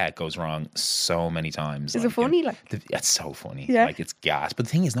it. And yeah, it goes wrong so many times. Is it funny? It's so funny. Yeah. Like it's gas. But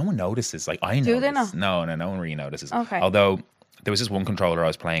the thing is, no one notices. Like I know. Do they not? No, no one really notices. Okay. Although there was this one controller I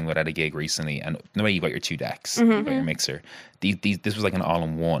was playing with at a gig recently, and the way you got your 2 decks, you got your mixer. This was like an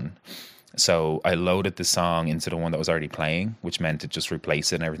all-in-one. So I loaded the song into the one that was already playing, which meant it just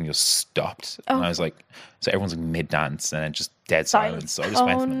replaced it and everything just stopped. And I was like, so everyone's like mid-dance and then just dead silence. So I just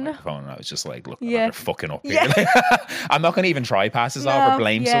went to the microphone and I was just like, look, I'm after fucking up here. I'm not going to even try pass this off or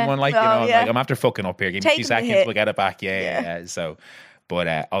blame someone. Like, like I'm after fucking up here. Give me 2 seconds, we'll get it back. Yeah. So,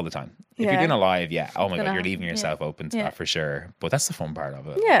 but all the time. If you're doing a live, oh my God, you're leaving yourself open to that for sure. But that's the fun part of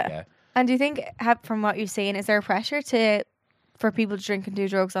it. Yeah. And do you think, from what you've seen, is there a pressure for people to drink and do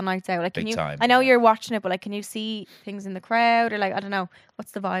drugs on nights out? Like, Big time. I know you're watching it, but like, can you see things in the crowd, or like, I don't know,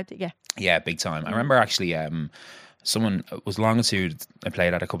 what's the vibe that you get? Yeah, big time. I remember actually someone was Longitude I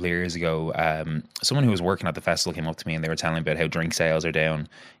played at a couple of years ago. Someone who was working at the festival came up to me and they were telling me about how drink sales are down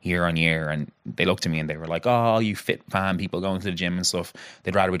year on year, and they looked at me and they were like, oh, you fit fan people going to the gym and stuff,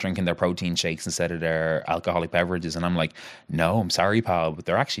 they'd rather be drinking their protein shakes instead of their alcoholic beverages. And I'm like, no, I'm sorry, pal, but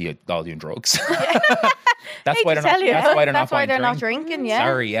they're actually all doing drugs. That's why they're not drinking. Yeah.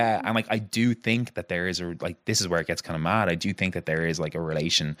 Sorry, yeah. And like, I do think that there is this is where it gets kind of mad. I do think that there is like a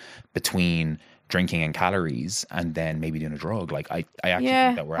relation between drinking and calories and then maybe doing a drug. Like I actually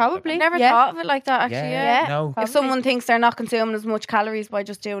think that we're probably never thought of it like that, actually. Yeah. No. If someone thinks they're not consuming as much calories by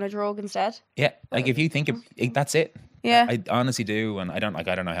just doing a drug instead. Yeah. Like if you think that's it. Yeah. I honestly do, and I don't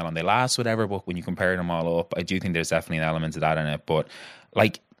know how long they last, whatever, but when you compare them all up, I do think there's definitely an element of that in it. But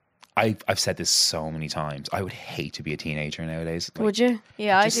like I've said this so many times, I would hate to be a teenager nowadays. Like, would you?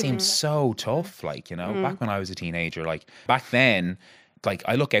 Yeah, it just seems so tough. Like, you know, back when I was a teenager, like back then, like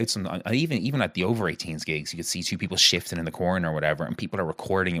I look out even at the over 18s gigs, you could see two people shifting in the corner or whatever, and people are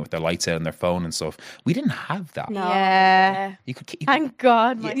recording it with their lights out on their phone and stuff. We didn't have that. No. Yeah. Thank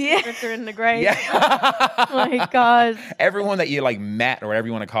God my secrets are in the grave. Yeah. Oh my God. Everyone that you like met or whatever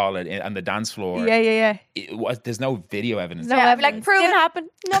you want to call it on the dance floor. Yeah. There's no video evidence. No evidence. Like proof didn't happen.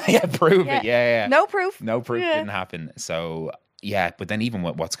 No. Yeah, prove it. Yeah. No proof. No proof didn't happen. So yeah, but then even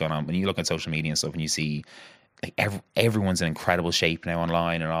what's going on when you look at social media and stuff and you see like everyone's in incredible shape now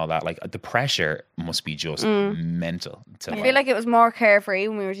online and all that. Like the pressure must be just mental. I feel like it was more carefree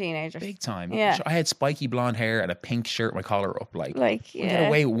when we were teenagers. Big time. Yeah. I had spiky blonde hair and a pink shirt, my collar up. Like yeah. We get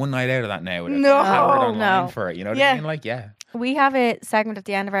away one night out of that now. No. For it. You know what I mean? Like, yeah. We have a segment at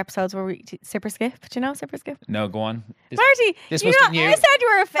the end of our episodes where we sipper skip. Do you know sipper skip? No, go on. Marty, this must be new. I said you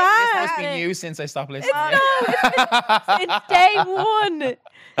were a fan. This must be new since I stopped listening. It's day one.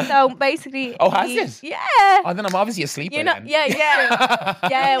 So basically, has it? Yeah. Oh, then I'm obviously asleep. You're by not. then.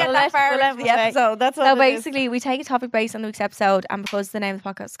 Yeah. We'll let the episode. That's what. So basically, we take a topic based on the week's episode, and because the name of the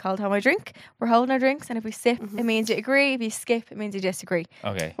podcast is called "How I Drink," we're holding our drinks, and if we sip, it means you agree. If you skip, it means you disagree.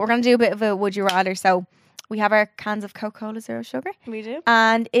 Okay. We're gonna do a bit of a would you rather. So we have our cans of Coca-Cola Zero Sugar. We do.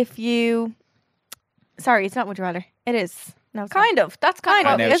 And if you, sorry, it's not would you rather. It is. No, kind of. That's kind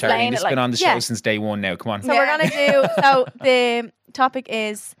of. Now, Charlene, it's been on the show since day one. Now, come on. So we're gonna do. So the topic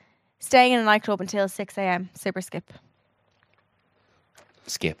is staying in a nightclub until 6 a.m. Super skip.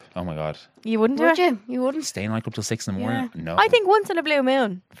 Skip. Oh my God. You wouldn't do Would it? you? You wouldn't? Stay in nightclub till 6 in the morning? No. I think once in a blue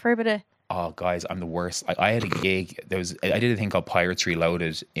moon for a bit of. Oh, guys, I'm the worst. I had a gig. I did a thing called Pirates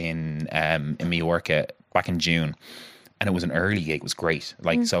Reloaded in Mallorca back in June, and it was an early gig. It was great.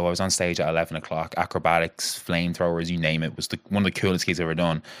 Like, so I was on stage at 11 o'clock. Acrobatics, flamethrowers, you name it. It was one of the coolest gigs I've ever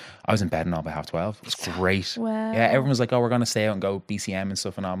done. I was in bed and all by 12:30. It was great. Wow. Yeah, everyone was like, "Oh, we're gonna stay out and go BCM and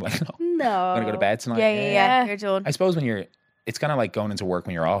stuff," and I'm like, "No, I'm gonna go to bed tonight." Yeah. You're done. I suppose it's kind of like going into work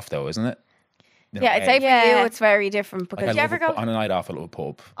when you're off, though, isn't it? Yeah, I'd say for you it's very different because like, you ever go on a night off at a little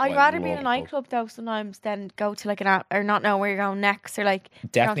pub? I'd rather be in a nightclub though sometimes than go to like or not know where you're going next, or like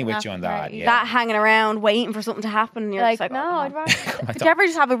definitely with you on that. Yeah. That hanging around waiting for something to happen. And you're like, just like, no, oh, I'd rather. Do you ever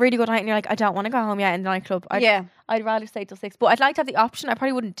just have a really good night and you're like, I don't want to go home yet in the nightclub? I'd rather stay till 6, but I'd like to have the option. I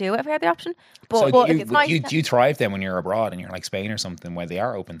probably wouldn't do it if I had the option. But, so do you thrive then when you're abroad and you're like Spain or something where they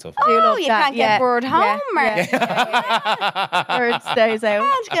are open till 5? Oh, you can't get Bird home, Bird stays out.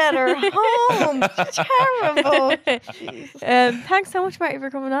 Can't get her home. Terrible. Thanks so much, Marty, for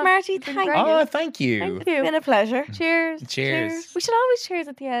coming on. Marty, thank you. Oh, thank you. Thank you. It's been a pleasure. Cheers. Cheers. We should always cheers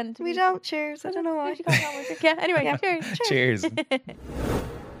at the end. We don't cheers. I don't know why. Yeah. Anyway, cheers.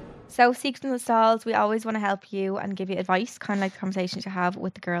 So, Secrets in the Stalls, we always want to help you and give you advice, kind of like the conversations you have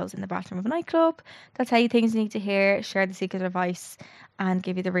with the girls in the bathroom of a nightclub. They'll tell you things you need to hear, share the secret advice, and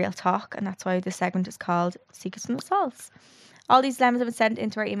give you the real talk. And that's why this segment is called Secrets in the Stalls. All these dilemmas have been sent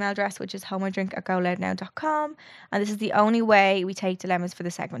into our email address, which is homeidrink@goloudnow.com. And this is the only way we take dilemmas for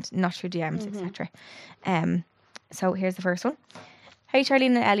the segment, not through DMs, etc. So here's the first one. Hey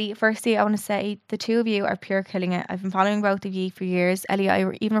Charlene and Ellie, firstly I want to say the two of you are pure killing it. I've been following both of you for years. Ellie, I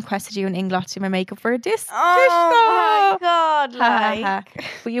even requested you and Inglot to do my makeup for a disco. Oh my God,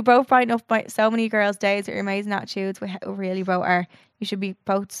 But you both brighten up so many girls' days with your amazing attitudes. We really both are. You should be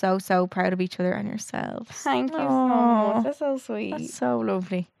both so proud of each other and yourselves. Thank you so much. That's so sweet. That's so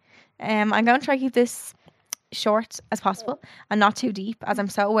lovely. I'm going to try to keep this short as possible and not too deep, as I'm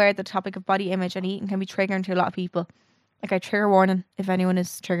so aware that the topic of body image and eating can be triggering to a lot of people. Like, a trigger warning if anyone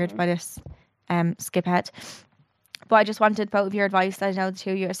is triggered by this, skip ahead. But I just wanted both of your advice. I know the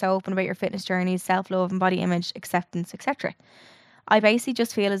two of you are so open about your fitness journeys, self-love and body image, acceptance, etc. I basically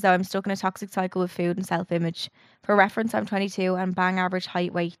just feel as though I'm stuck in a toxic cycle with food and self-image. For reference, I'm 22 and bang average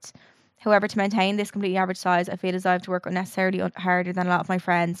height weight. However, to maintain this completely average size, I feel as though I have to work unnecessarily harder than a lot of my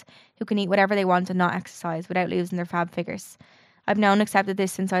friends who can eat whatever they want and not exercise without losing their fab figures. I've known and accepted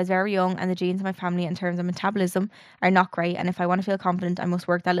this since I was very young, and the genes in my family in terms of metabolism are not great, and if I want to feel confident, I must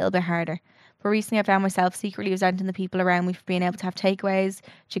work that little bit harder. But recently I've found myself secretly resenting the people around me for being able to have takeaways,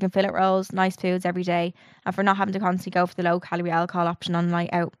 chicken fillet rolls, nice foods every day, and for not having to constantly go for the low-calorie alcohol option on a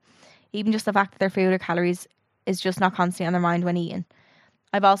night out. Even just the fact that their food or calories is just not constantly on their mind when eating.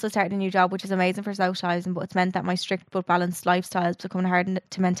 I've also started a new job, which is amazing for socialising, but it's meant that my strict but balanced lifestyle is becoming hard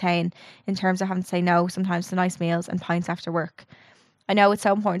to maintain in terms of having to say no sometimes to nice meals and pints after work. I know it's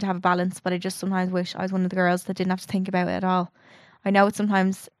so important to have a balance, but I just sometimes wish I was one of the girls that didn't have to think about it at all. I know it's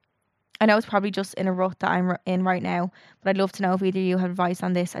probably just in a rut that I'm in right now, but I'd love to know if either of you have advice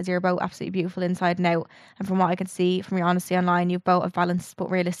on this, as you're both absolutely beautiful inside and out. And from what I can see from your honesty online, you've both a balanced but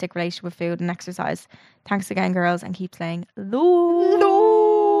realistic relationship with food and exercise. Thanks again, girls, and keep slaying.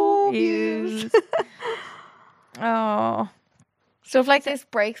 Love yous. Oh, Stuff like this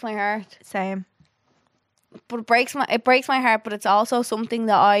breaks my heart. Same. But it breaks my heart, but it's also something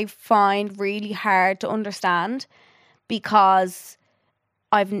that I find really hard to understand, because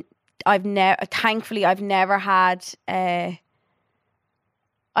thankfully I've never had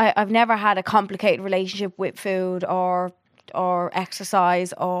I've never had a complicated relationship with food or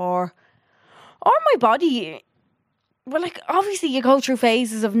exercise or my body. Well, like, obviously you go through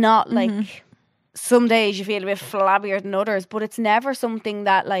phases of not like, some days you feel a bit flabbier than others, but it's never something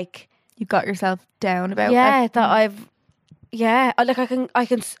that like You got yourself down about. that I've like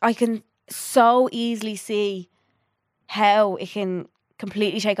I can so easily see how it can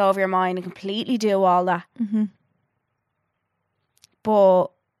completely take over your mind and completely do all that. But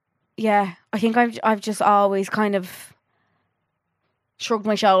yeah, I think I've just always kind of shrugged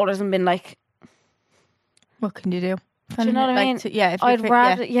my shoulders and been like, what can you do? Do you know what I mean?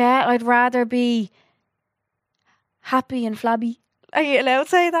 I'd rather be happy and flabby. Are you allowed to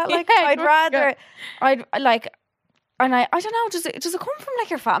say that? Like, I'd rather, and I don't know, does it come from like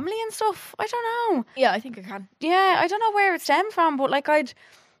your family and stuff? I don't know. Yeah, I think it can. Yeah, I don't know where it stemmed from, but like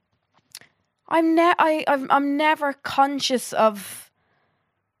I'm never conscious of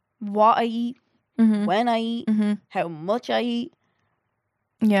what I eat, when I eat, how much I eat.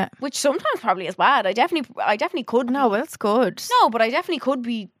 Yeah, which sometimes probably is bad. I definitely could. No, well, that's good. No, but I definitely could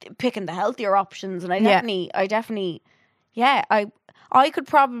be picking the healthier options, and I definitely, I could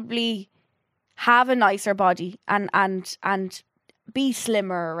probably have a nicer body and be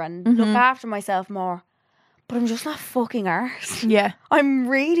slimmer and look after myself more. But I'm just not fucking arse. Yeah, I'm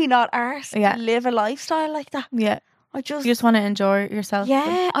really not arse to live a lifestyle like that. Yeah, you just want to enjoy yourself.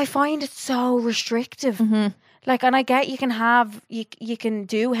 Yeah, I find it so restrictive. Like, and I get you can have, you can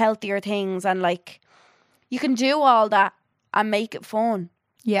do healthier things and like, you can do all that and make it fun.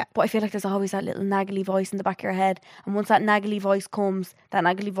 Yeah. But I feel like there's always that little naggly voice in the back of your head. And once that naggly voice comes, that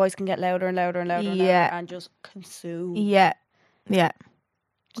naggly voice can get louder and louder and louder and louder and just consume. Yeah. Yeah.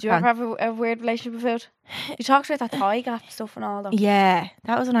 Did you ever have a weird relationship with food? You talked about that thigh gap stuff and all that. Yeah.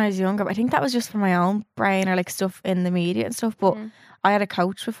 That was when I was younger. But I think that was just for my own brain or like stuff in the media and stuff. But I had a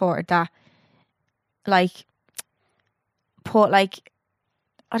coach before that, like, put like,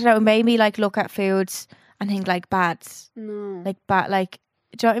 I don't know, made me like look at foods and think like bad. No. Like bad, like,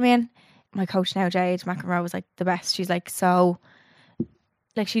 do you know what I mean? My coach now, Jade McEnroe, was like the best. She's like so,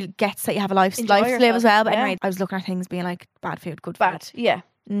 like, she gets that you have a life to live as well. But anyway, I was looking at things being like bad food, good food. Yeah.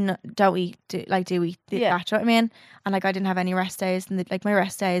 No, don't eat, do eat that, do you know what I mean? And like, I didn't have any rest days, and like my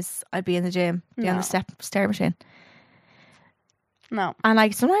rest days I'd be in the gym, be on the stair machine. No. And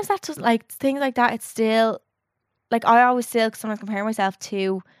like sometimes that just, like, things like that, it's still, like, I always still sometimes compare myself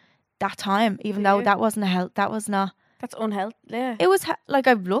to that time, even though that wasn't that's unhealthy. Yeah. It was like,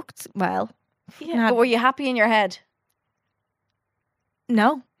 I looked well. Yeah. But were you happy in your head?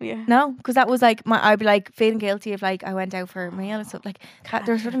 No. Yeah. No, because that was like I'd be like feeling guilty if like I went out for a meal and stuff. Like,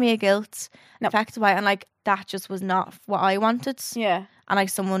 there was sort of me a guilt affected by it, and like that just was not what I wanted. Yeah. And like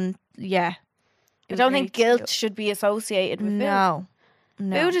someone, I don't think guilt should be associated with food. No.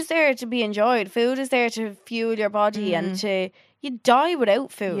 Food is there to be enjoyed. Food is there to fuel your body and you die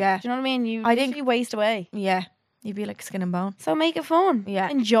without food. Yeah. Do you know what I mean? I think you waste away. Yeah. You'd be like skin and bone. So make it fun. Yeah.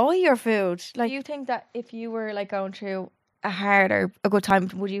 Enjoy your food. Like, do you think that if you were like going through a hard or a good time,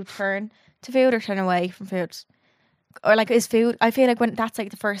 would you turn to food or turn away from food? Or like, is food, I feel like when that's like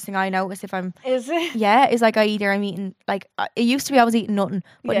the first thing I notice if I'm... Is it? Yeah, it's like I'm eating, like, it used to be I was eating nothing,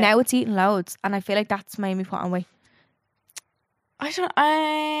 but now it's eating loads, and I feel like that's made me put on weight.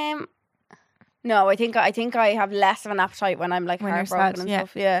 No, I think I have less of an appetite when I'm like heartbroken and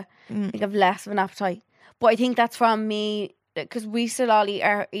stuff. Yeah, I think I have less of an appetite. But I think that's from me because we still all eat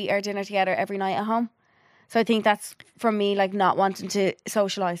our dinner together every night at home. So I think that's from me like not wanting to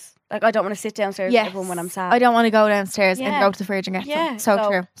socialise. Like I don't want to sit downstairs with everyone when I'm sad. I don't want to go downstairs and go to the fridge and get some. So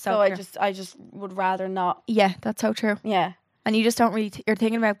true. So true. I just would rather not. Yeah, that's so true. Yeah. And you just don't really you're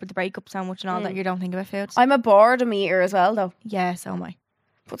thinking about with the breakup so much and all that you don't think about food. I'm a boredom eater as well though. Yeah, so am I.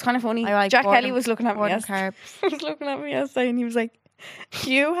 But it's kind of funny. Like Jack Kelly was looking at me yesterday. He was looking at me yesterday and he was like,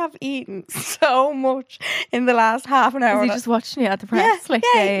 you have eaten so much in the last half an hour. Was he just watching you at the press?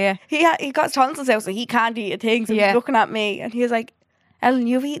 Yeah. He got tonsils out, so he can't eat a thing. So he's looking at me and he was like, Ellen,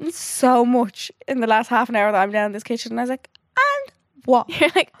 you've eaten so much in the last half an hour that I'm down in this kitchen. And I was like, and what?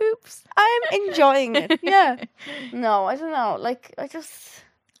 You're like, oops. I'm enjoying it. Yeah. No, I don't know. Like,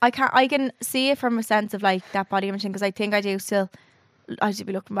 I can see it from a sense of like that body image thing because I think I do still. I should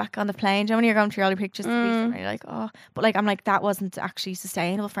be looking back on the plane. Do you know when you're going through all the pictures and you're like, oh, but like I'm like that wasn't actually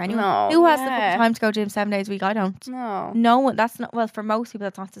sustainable for anyone. Who has the fucking time to go gym 7 days a week? I don't. No one. That's not, well, for most people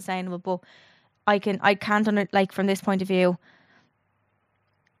that's not sustainable. But I can't like from this point of view,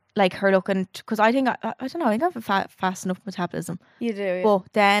 like her looking, because I think I don't know. I think I have a fast enough metabolism. You do. Yeah.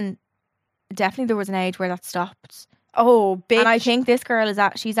 But then definitely there was an age where that stopped. Oh, bitch. And I think this girl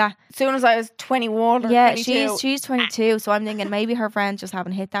she's at as soon as I was 21 or 22. she's 22, so I'm thinking maybe her friends just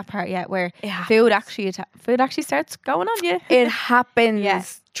haven't hit that part yet where food actually starts going on you. It happens.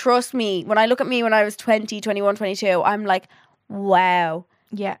 Yes. Trust me. When I look at me when I was 20, 21, 22, I'm like, wow.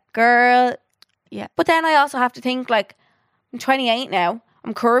 Yeah. Girl. Yeah. But then I also have to think like, I'm 28 now.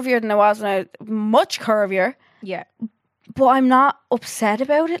 I'm curvier than I was when I was much curvier. Yeah. But I'm not upset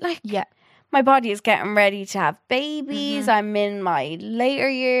about it. Like, yeah. My body is getting ready to have babies. I'm in my later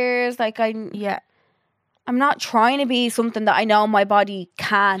years. Like I'm not trying to be something that I know my body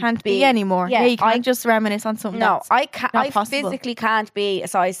can't be anymore. Yeah, you can't just reminisce on something. No, I can't. I physically can't be a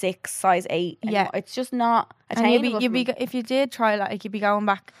size 6, size 8 anymore. Yeah, it's just not attainable. If you did try, like you'd be going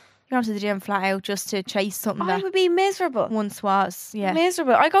back. You're going to the gym flat out just to chase something. I would be miserable. Once was,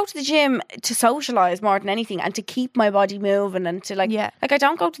 miserable. I go to the gym to socialise more than anything and to keep my body moving and to like I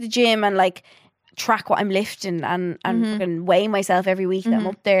don't go to the gym and like track what I'm lifting and fucking weigh myself every week that I'm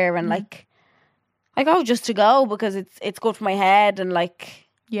up there and like I go just to go because it's good for my head and like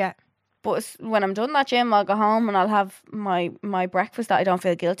But when I'm done that gym, I'll go home and I'll have my breakfast that I don't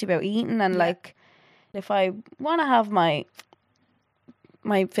feel guilty about eating and like if I want to have my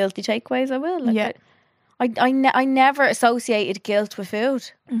filthy takeaways, I will. Like I never associated guilt with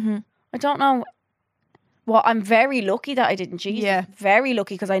food. I don't know. Well, I'm very lucky that I didn't cheat. Yeah, very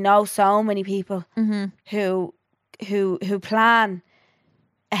lucky because I know so many people who plan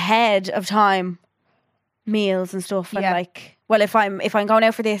ahead of time meals and stuff and like, well, if I'm going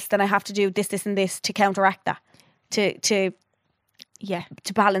out for this, then I have to do this, and this to counteract that, to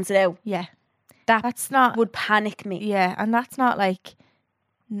balance it out. Yeah, that's not would panic me. Yeah, and that's not like.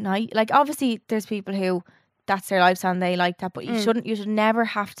 Like obviously there's people who that's their lifestyle and they like that, but you should never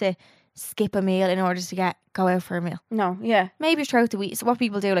have to skip a meal in order to go out for a meal. No, maybe throughout the week. So what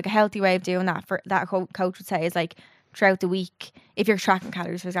people do, like a healthy way of doing that, for that coach would say, is like throughout the week, if you're tracking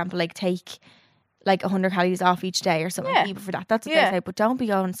calories, for example, like take like 100 calories off each day or something. Even for that, that's what they say. But don't be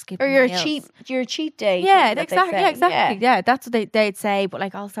going skipping. Or your meals. cheat day. Yeah, exactly. Yeah, that's what they'd say. But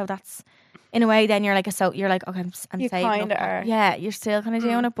like also that's. In a way, then you're like you're like, okay, I'm you saving kind of up. are. Yeah, you're still kind of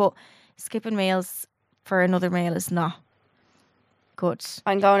doing it, but skipping meals for another meal is not good.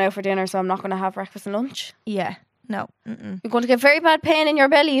 I'm going out for dinner, so I'm not going to have breakfast and lunch. Yeah, no. You're going to get very bad pain in your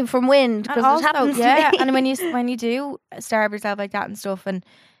belly from wind because it happens to me. And when you do starve yourself like that and stuff and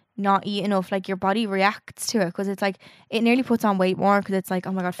not eat enough, like your body reacts to it because it's like it nearly puts on weight more because it's like,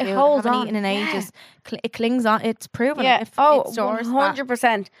 oh my god, food I haven't eaten in ages. It clings on. It's proven. Yeah. It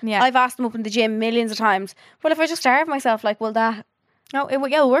 100%. Yeah. I've asked them up in the gym millions of times. Well, if I just starve myself, like, will that? No,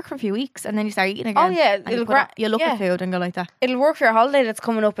 it'll work for a few weeks and then you start eating again. Oh yeah, you look at food and go like that. It'll work for your holiday that's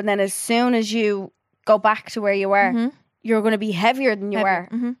coming up, and then as soon as you go back to where you were, you're going to be heavier than you were,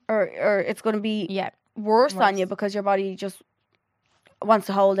 or it's going to be worse on you because your body just wants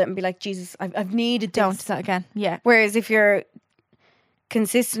to hold it and be like, Jesus, I've needed this. Don't do that again. Yeah. Whereas if you're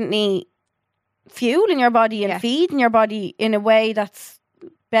consistently fueling your body and feeding your body in a way that's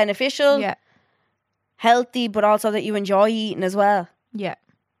beneficial, healthy, but also that you enjoy eating as well,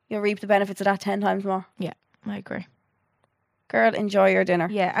 you'll reap the benefits of that 10 times more. Yeah, I agree. Girl, enjoy your dinner.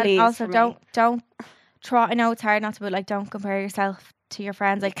 Yeah, please, and also don't try. I know it's hard not to, but like don't compare yourself to your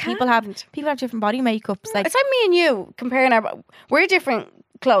friends. Like people have different body makeups. Like it's like me and you comparing we're different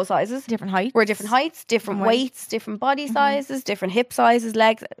clothes sizes, different heights. We're different heights, different weights, different body sizes, different hip sizes,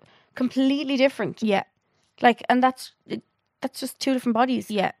 legs. completely different. Yeah. Like, and that's just two different bodies.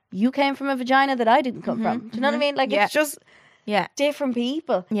 Yeah. You came from a vagina that I didn't come from. Do you know what I mean? Like, it's just different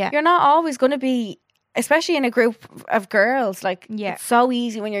people. Yeah. You're not always going to be, especially in a group of girls, like, it's so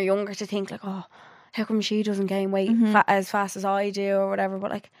easy when you're younger to think, like, oh, how come she doesn't gain weight as fast as I do or whatever.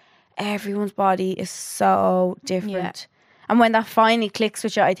 But, like, everyone's body is so different. Yeah. And when that finally clicks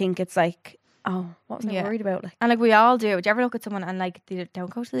with you, I think it's like, oh, what was I worried about? Like, and like we all do. Do you ever look at someone and like they don't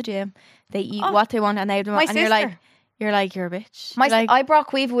go to the gym, they eat what they want and they don't, and you're like you're a bitch. I brought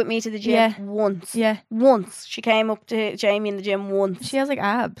Quiva with me to the gym once. Yeah, once she came up to Jamie in the gym once. She has like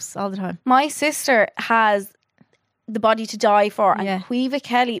abs all the time. My sister has the body to die for, and Quiva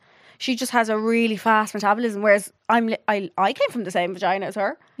Kelly, she just has a really fast metabolism. Whereas I came from the same vagina as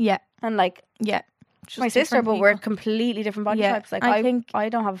her. Yeah, and like my sister, but we're completely different body types. Like I think I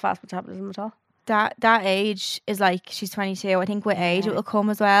don't have a fast metabolism at all. That age is like, she's 22. I think with age it will come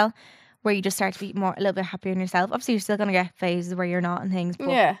as well, where you just start to be a little bit happier in yourself. Obviously, you're still gonna get phases where you're not and things,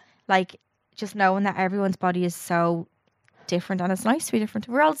 but like just knowing that everyone's body is so different, and it's nice to be different.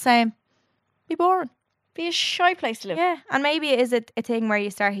 We're all the same. Be boring. Be a shy place to live. Yeah, and maybe it is a thing where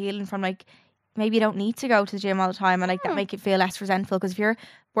you start healing from, like, maybe you don't need to go to the gym all the time, and like that make you feel less resentful, because if you're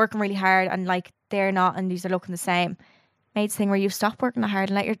working really hard and like they're not and these are looking the same, made this thing where you stop working that hard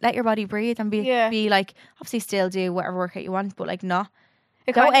and let your body breathe and be like, obviously still do whatever workout you want, but like don't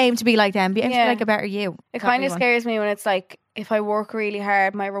aim to be like them, aim to be like a better you. It kind of scares me when it's like, if I work really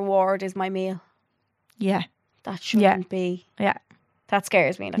hard, my reward is my meal. Yeah, that shouldn't be. Yeah, that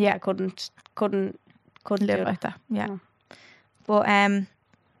scares me. Like, I couldn't live do like that. Yeah, no. But I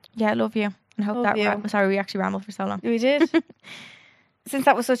love you, and hope sorry we actually rambled for so long. We did. Since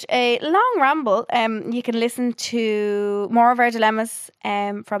that was such a long ramble, you can listen to more of our dilemmas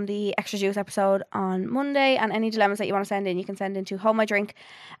from the Extra Juice episode on Monday, and any dilemmas that you want to send in, you can send in to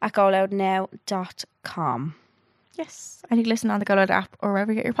holdmydrink@goloudnow.com. Yes, and you can listen on the Go Loud app or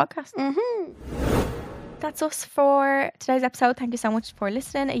wherever you get your podcast. That's us for today's episode. Thank you so much for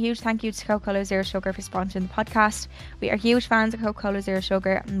listening. A huge thank you to Coca-Cola Zero Sugar for sponsoring the podcast. We are huge fans of Coca-Cola Zero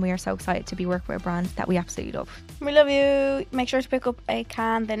Sugar, and we are so excited to be working with a brand that we absolutely love. We love you. Make sure to pick up a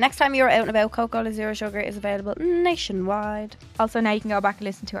can the next time you're out and about. Coca-Cola Zero Sugar is available nationwide. Also, now you can go back and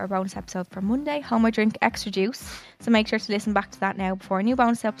listen to our bonus episode for Monday, Home I Drink Extra Juice. So make sure to listen back to that now before a new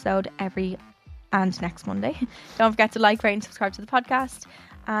bonus episode every and next Monday. Don't forget to like, rate and subscribe to the podcast,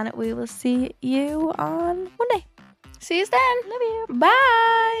 and we will see you on Monday. See you then. Love you.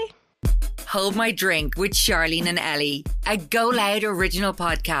 Bye. Hold My Drink with Charlene and Ellie, a Go Loud original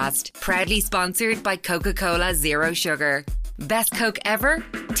podcast, proudly sponsored by Coca-Cola Zero Sugar. Best Coke ever?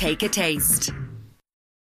 Take a taste.